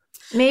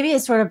 Maybe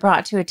it's sort of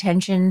brought to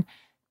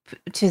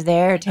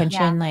their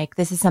attention. Like,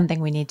 this is something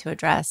we need to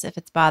address. If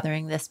it's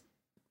bothering this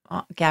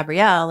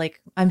Gabrielle, like,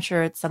 I'm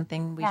sure it's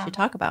something we should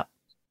talk about.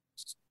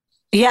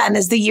 Yeah. And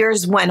as the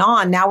years went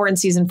on, now we're in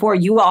season 4,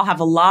 you all have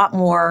a lot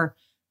more,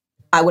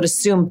 I would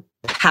assume,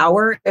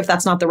 power. If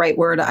that's not the right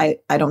word, I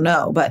don't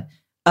know. But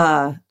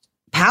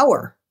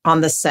power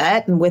on the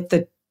set and with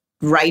the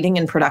writing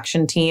and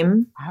production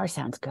team. Power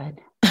sounds good.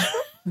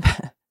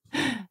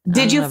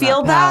 Did you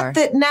feel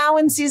that now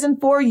in season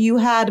 4, you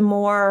had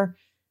more,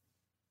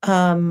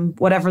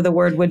 whatever the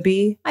word would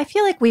be? I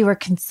feel like we were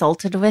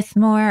consulted with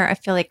more. I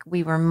feel like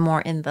we were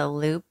more in the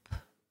loop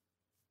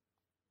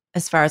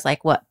as far as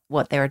like what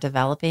they were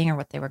developing or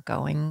what they were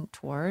going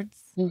towards.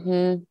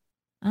 Mm-hmm.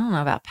 I don't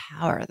know about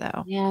power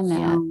though. Yeah,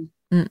 no.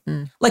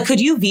 Mm-mm. Like, could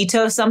you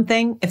veto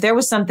something if there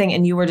was something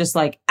and you were just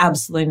like,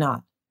 absolutely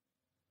not?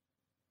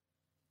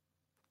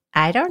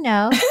 I don't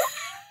know.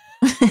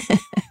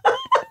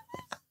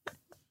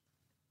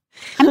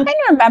 I'm trying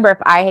to remember if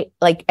I,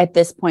 like, at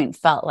this point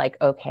felt like,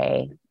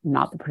 okay, I'm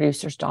not the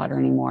producer's daughter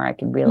anymore. I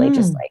could really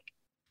just like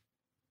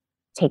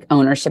take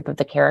ownership of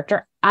the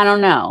character. I don't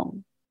know.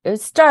 It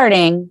was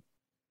starting.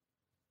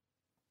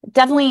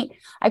 Definitely,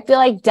 I feel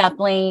like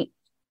definitely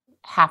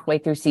halfway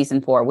through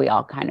season 4, we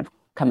all kind of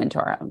come into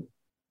our own.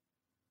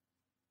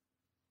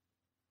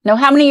 No,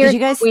 how many years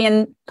were we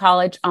in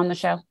college on the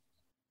show?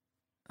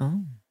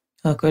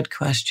 Oh, good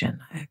question.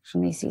 How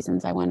many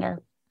seasons, I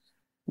wonder?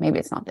 Maybe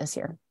it's not this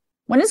year.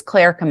 When does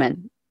Claire come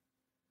in?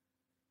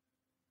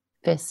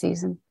 5th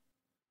season?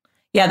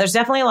 Yeah, there's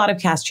definitely a lot of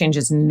cast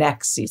changes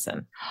next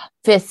season.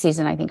 5th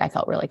season, I think I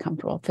felt really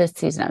comfortable. 5th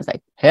season, I was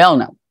like, hell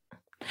no.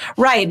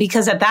 Right,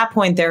 because at that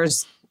point,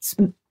 there's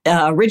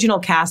original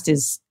cast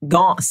is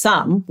gone,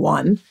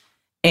 one,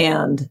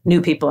 and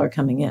new people are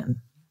coming in.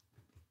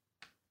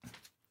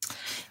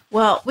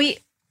 Well, we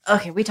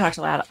talked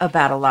about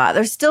a lot.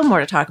 There's still more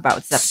to talk about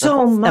with this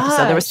so much.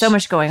 episode. There was so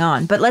much going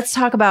on. But let's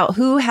talk about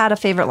who had a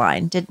favorite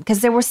line.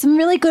 Because there were some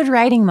really good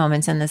writing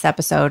moments in this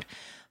episode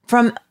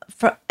from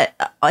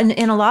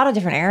in a lot of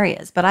different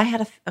areas. But I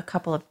had a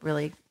couple of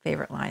really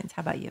favorite lines.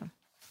 How about you?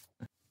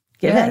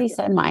 I already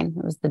said mine.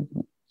 It was the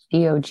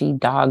DOG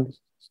dog.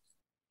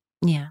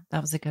 Yeah, that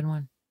was a good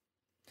one.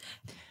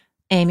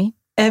 Amy?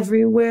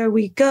 Everywhere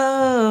we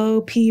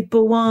go,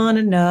 people want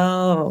to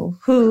know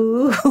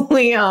who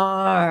we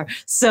are.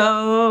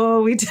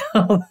 So we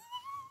don't.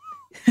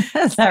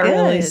 That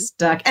really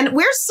stuck. And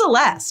where's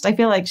Celeste? I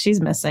feel like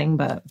she's missing,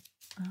 but.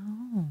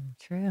 Oh,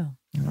 true.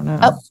 I don't know.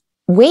 Oh,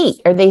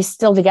 wait. Are they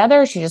still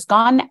together? Is she just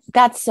gone?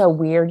 That's so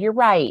weird. You're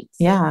right.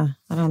 Yeah.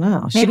 I don't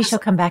know. Maybe she'll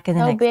come back in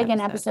the so next big in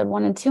episode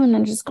 1 and 2 and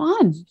then just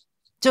gone.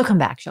 She'll come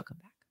back.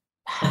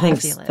 I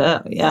think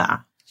so. Yeah.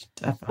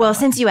 Definitely. Well,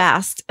 since you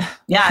asked.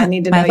 Yeah, I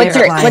need to know what's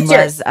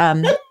yours.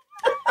 God,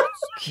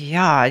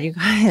 you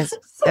guys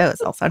so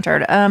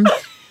self-centered.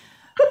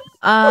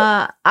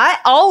 I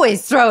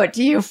always throw it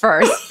to you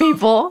first,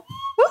 people.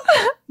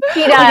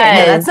 He does. Okay,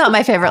 no, that's not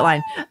my favorite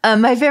line.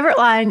 My favorite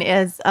line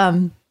is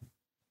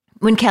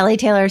when Kelly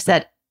Taylor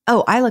said,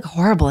 "Oh, I look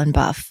horrible in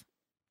buff."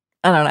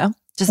 I don't know.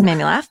 Just made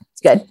me laugh.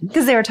 It's good.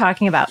 Because they were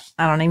talking about,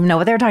 I don't even know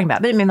what they were talking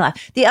about, but it made me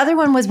laugh. The other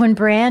one was when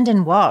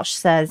Brandon Walsh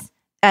says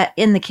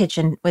in the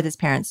kitchen with his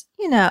parents,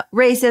 you know,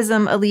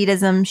 racism,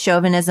 elitism,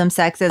 chauvinism,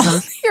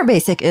 sexism, your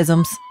basic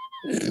isms.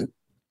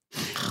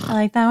 I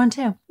like that one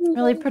too.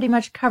 Really pretty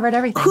much covered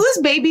everything. Whose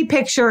baby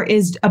picture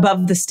is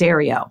above the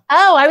stereo?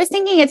 Oh, I was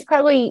thinking it's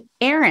probably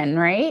Aaron,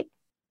 right?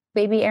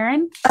 Baby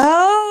Aaron?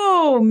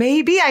 Oh,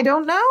 maybe. I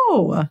don't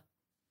know.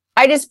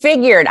 I just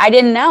figured. I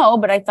didn't know,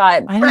 but I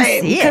thought.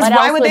 Right. Because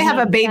why would they have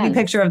a baby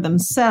picture of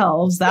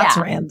themselves? That's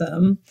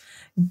random.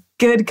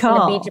 Good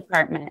call. In the beach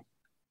apartment.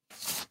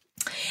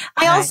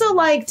 I also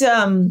liked,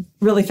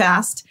 really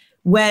fast,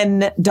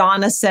 when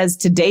Donna says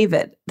to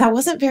David, that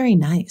wasn't very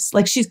nice.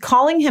 Like, she's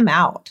calling him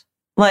out.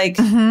 Like,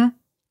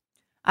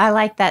 I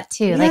like that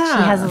too. Like,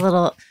 she has a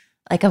little,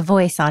 like, a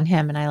voice on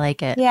him, and I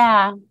like it.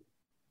 Yeah.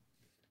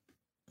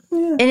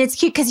 And it's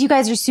cute because you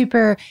guys are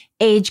super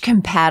age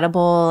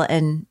compatible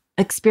and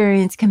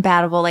experience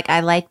compatible. Like, I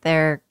like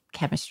their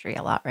chemistry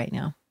a lot right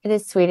now. It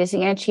is sweet. Is he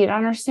going to cheat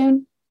on her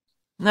soon?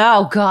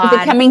 Oh, God.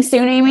 Is it coming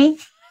soon, Amy?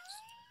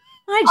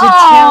 Why'd you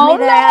tell me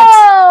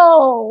that?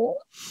 No.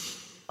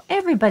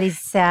 Everybody's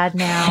sad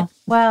now.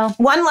 Well,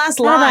 one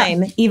last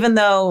line, even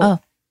though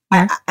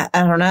I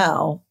don't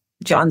know,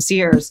 John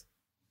Sears,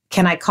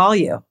 can I call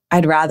you?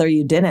 I'd rather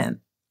you didn't.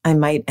 I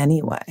might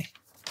anyway.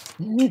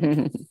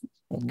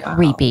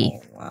 Creepy.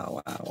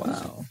 Wow.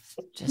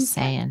 Just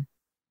saying.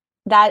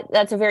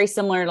 That's a very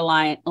similar to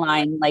line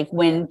like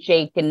when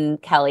Jake and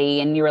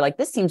Kelly, and you were like,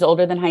 this seems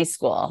older than high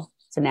school.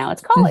 So now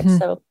it's college.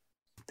 So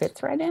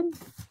fits right in.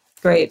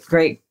 Great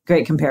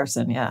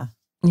comparison. Yeah.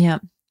 Yeah.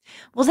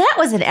 Well, that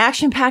was an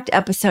action-packed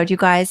episode, you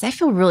guys. I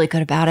feel really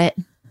good about it.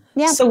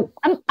 Yeah. So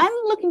I'm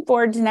looking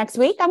forward to next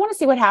week. I want to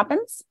see what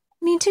happens.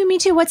 Me too.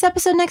 What's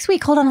episode next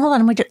week? Hold on.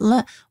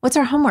 What's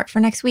our homework for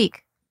next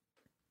week?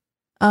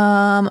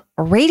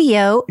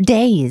 Radio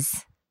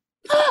days.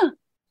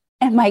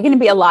 Am I going to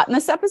be a lot in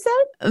this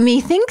episode?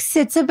 Methinks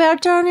it's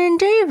about Donna and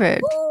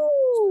David.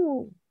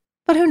 Ooh.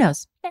 But who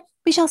knows?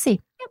 We shall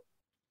see. Yep.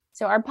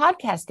 So our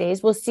podcast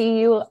days, we'll see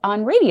you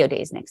on radio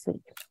days next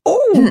week.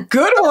 Oh,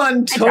 good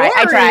one, Tori.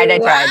 I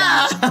tried.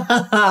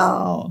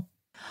 Wow.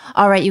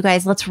 All right, you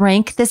guys, let's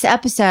rank this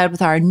episode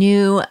with our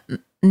new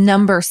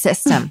number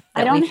system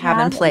that we have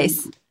in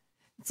place.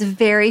 It's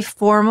very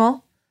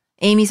formal.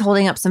 Amy's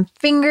holding up some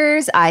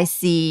fingers. I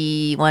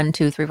see 1,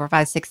 2, 3, 4,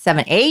 5, 6,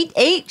 7, 8.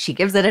 8. She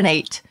gives it an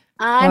 8.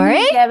 I'm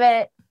going to give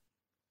it.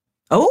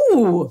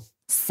 Oh,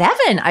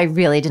 7. I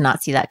really did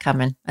not see that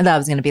coming. I thought it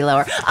was going to be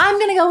lower. I'm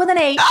going to go with an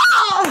 8.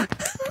 Oh!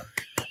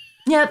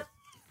 Yep.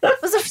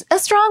 It was a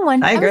strong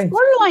one. I agree. I was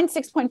borderline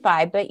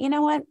 6.5, but you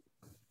know what?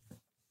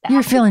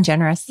 You're feeling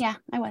generous. Yeah,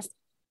 I was.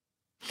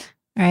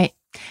 All right.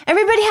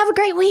 Everybody have a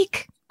great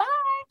week.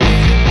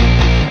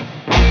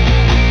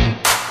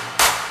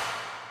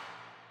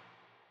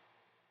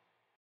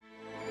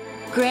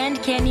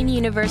 Grand Canyon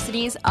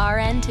University's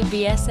RN to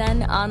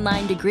BSN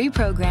online degree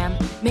program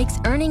makes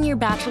earning your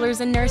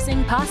bachelor's in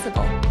nursing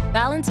possible.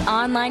 Balance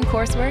online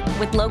coursework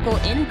with local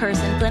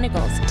in-person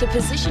clinicals to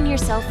position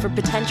yourself for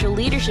potential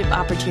leadership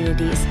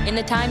opportunities in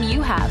the time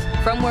you have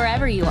from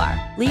wherever you are,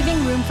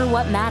 leaving room for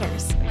what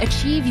matters.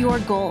 Achieve your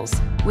goals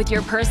with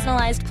your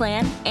personalized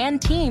plan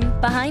and team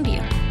behind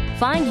you.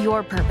 Find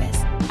your purpose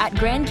at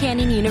Grand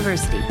Canyon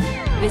University.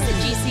 Visit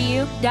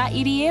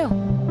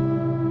gcu.edu.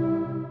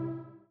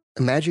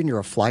 Imagine you're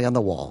a fly on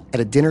the wall at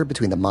a dinner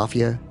between the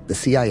mafia, the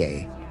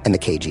CIA, and the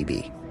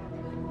KGB.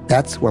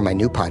 That's where my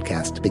new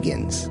podcast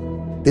begins.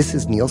 This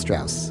is Neil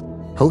Strauss,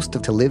 host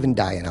of To Live and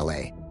Die in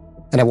LA,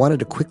 and I wanted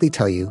to quickly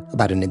tell you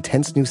about an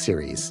intense new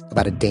series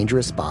about a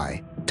dangerous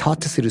spy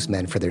taught to seduce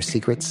men for their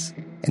secrets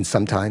and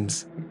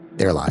sometimes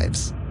their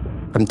lives.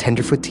 From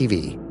Tenderfoot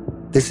TV,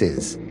 this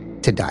is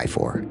To Die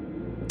For.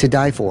 To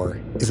Die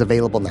For is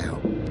available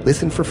now.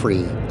 Listen for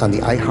free on the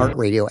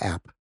iHeartRadio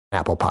app,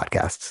 Apple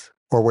Podcasts,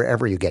 or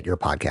wherever you get your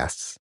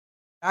podcasts.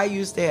 I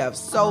used to have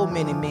so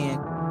many men.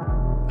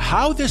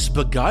 How this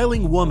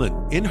beguiling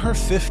woman in her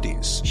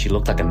 50s, she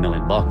looked like $1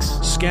 million,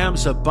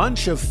 scams a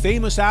bunch of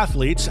famous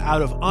athletes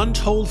out of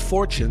untold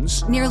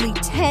fortunes. Nearly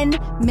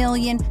 $10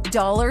 million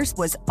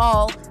was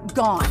all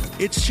gone.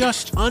 It's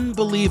just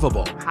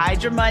unbelievable.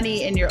 Hide your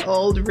money in your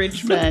old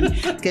Richmond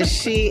because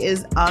she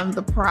is on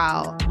the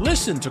prowl.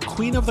 Listen to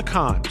Queen of the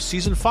Con,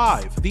 Season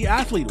 5, The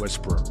Athlete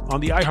Whisperer, on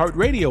the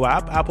iHeartRadio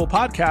app, Apple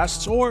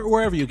Podcasts, or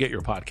wherever you get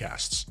your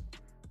podcasts.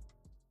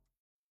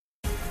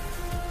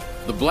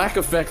 The Black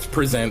Effect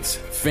presents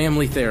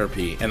Family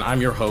Therapy, and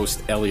I'm your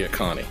host, Elliot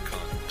Connie.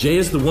 Jay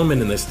is the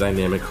woman in this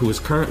dynamic who is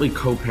currently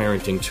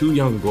co-parenting 2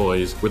 young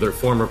boys with her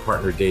former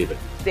partner, David.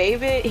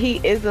 David, he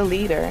is a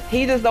leader.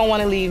 He just don't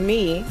want to leave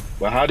me.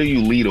 But how do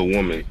you lead a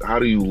woman? How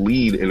do you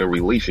lead in a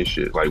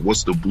relationship? Like,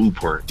 what's the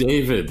blueprint?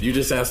 David, you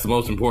just asked the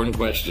most important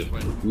question.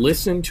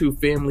 Listen to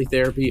Family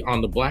Therapy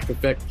on the Black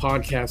Effect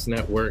Podcast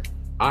Network,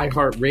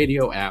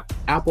 iHeartRadio app,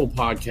 Apple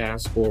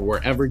Podcasts, or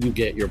wherever you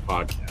get your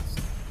podcasts.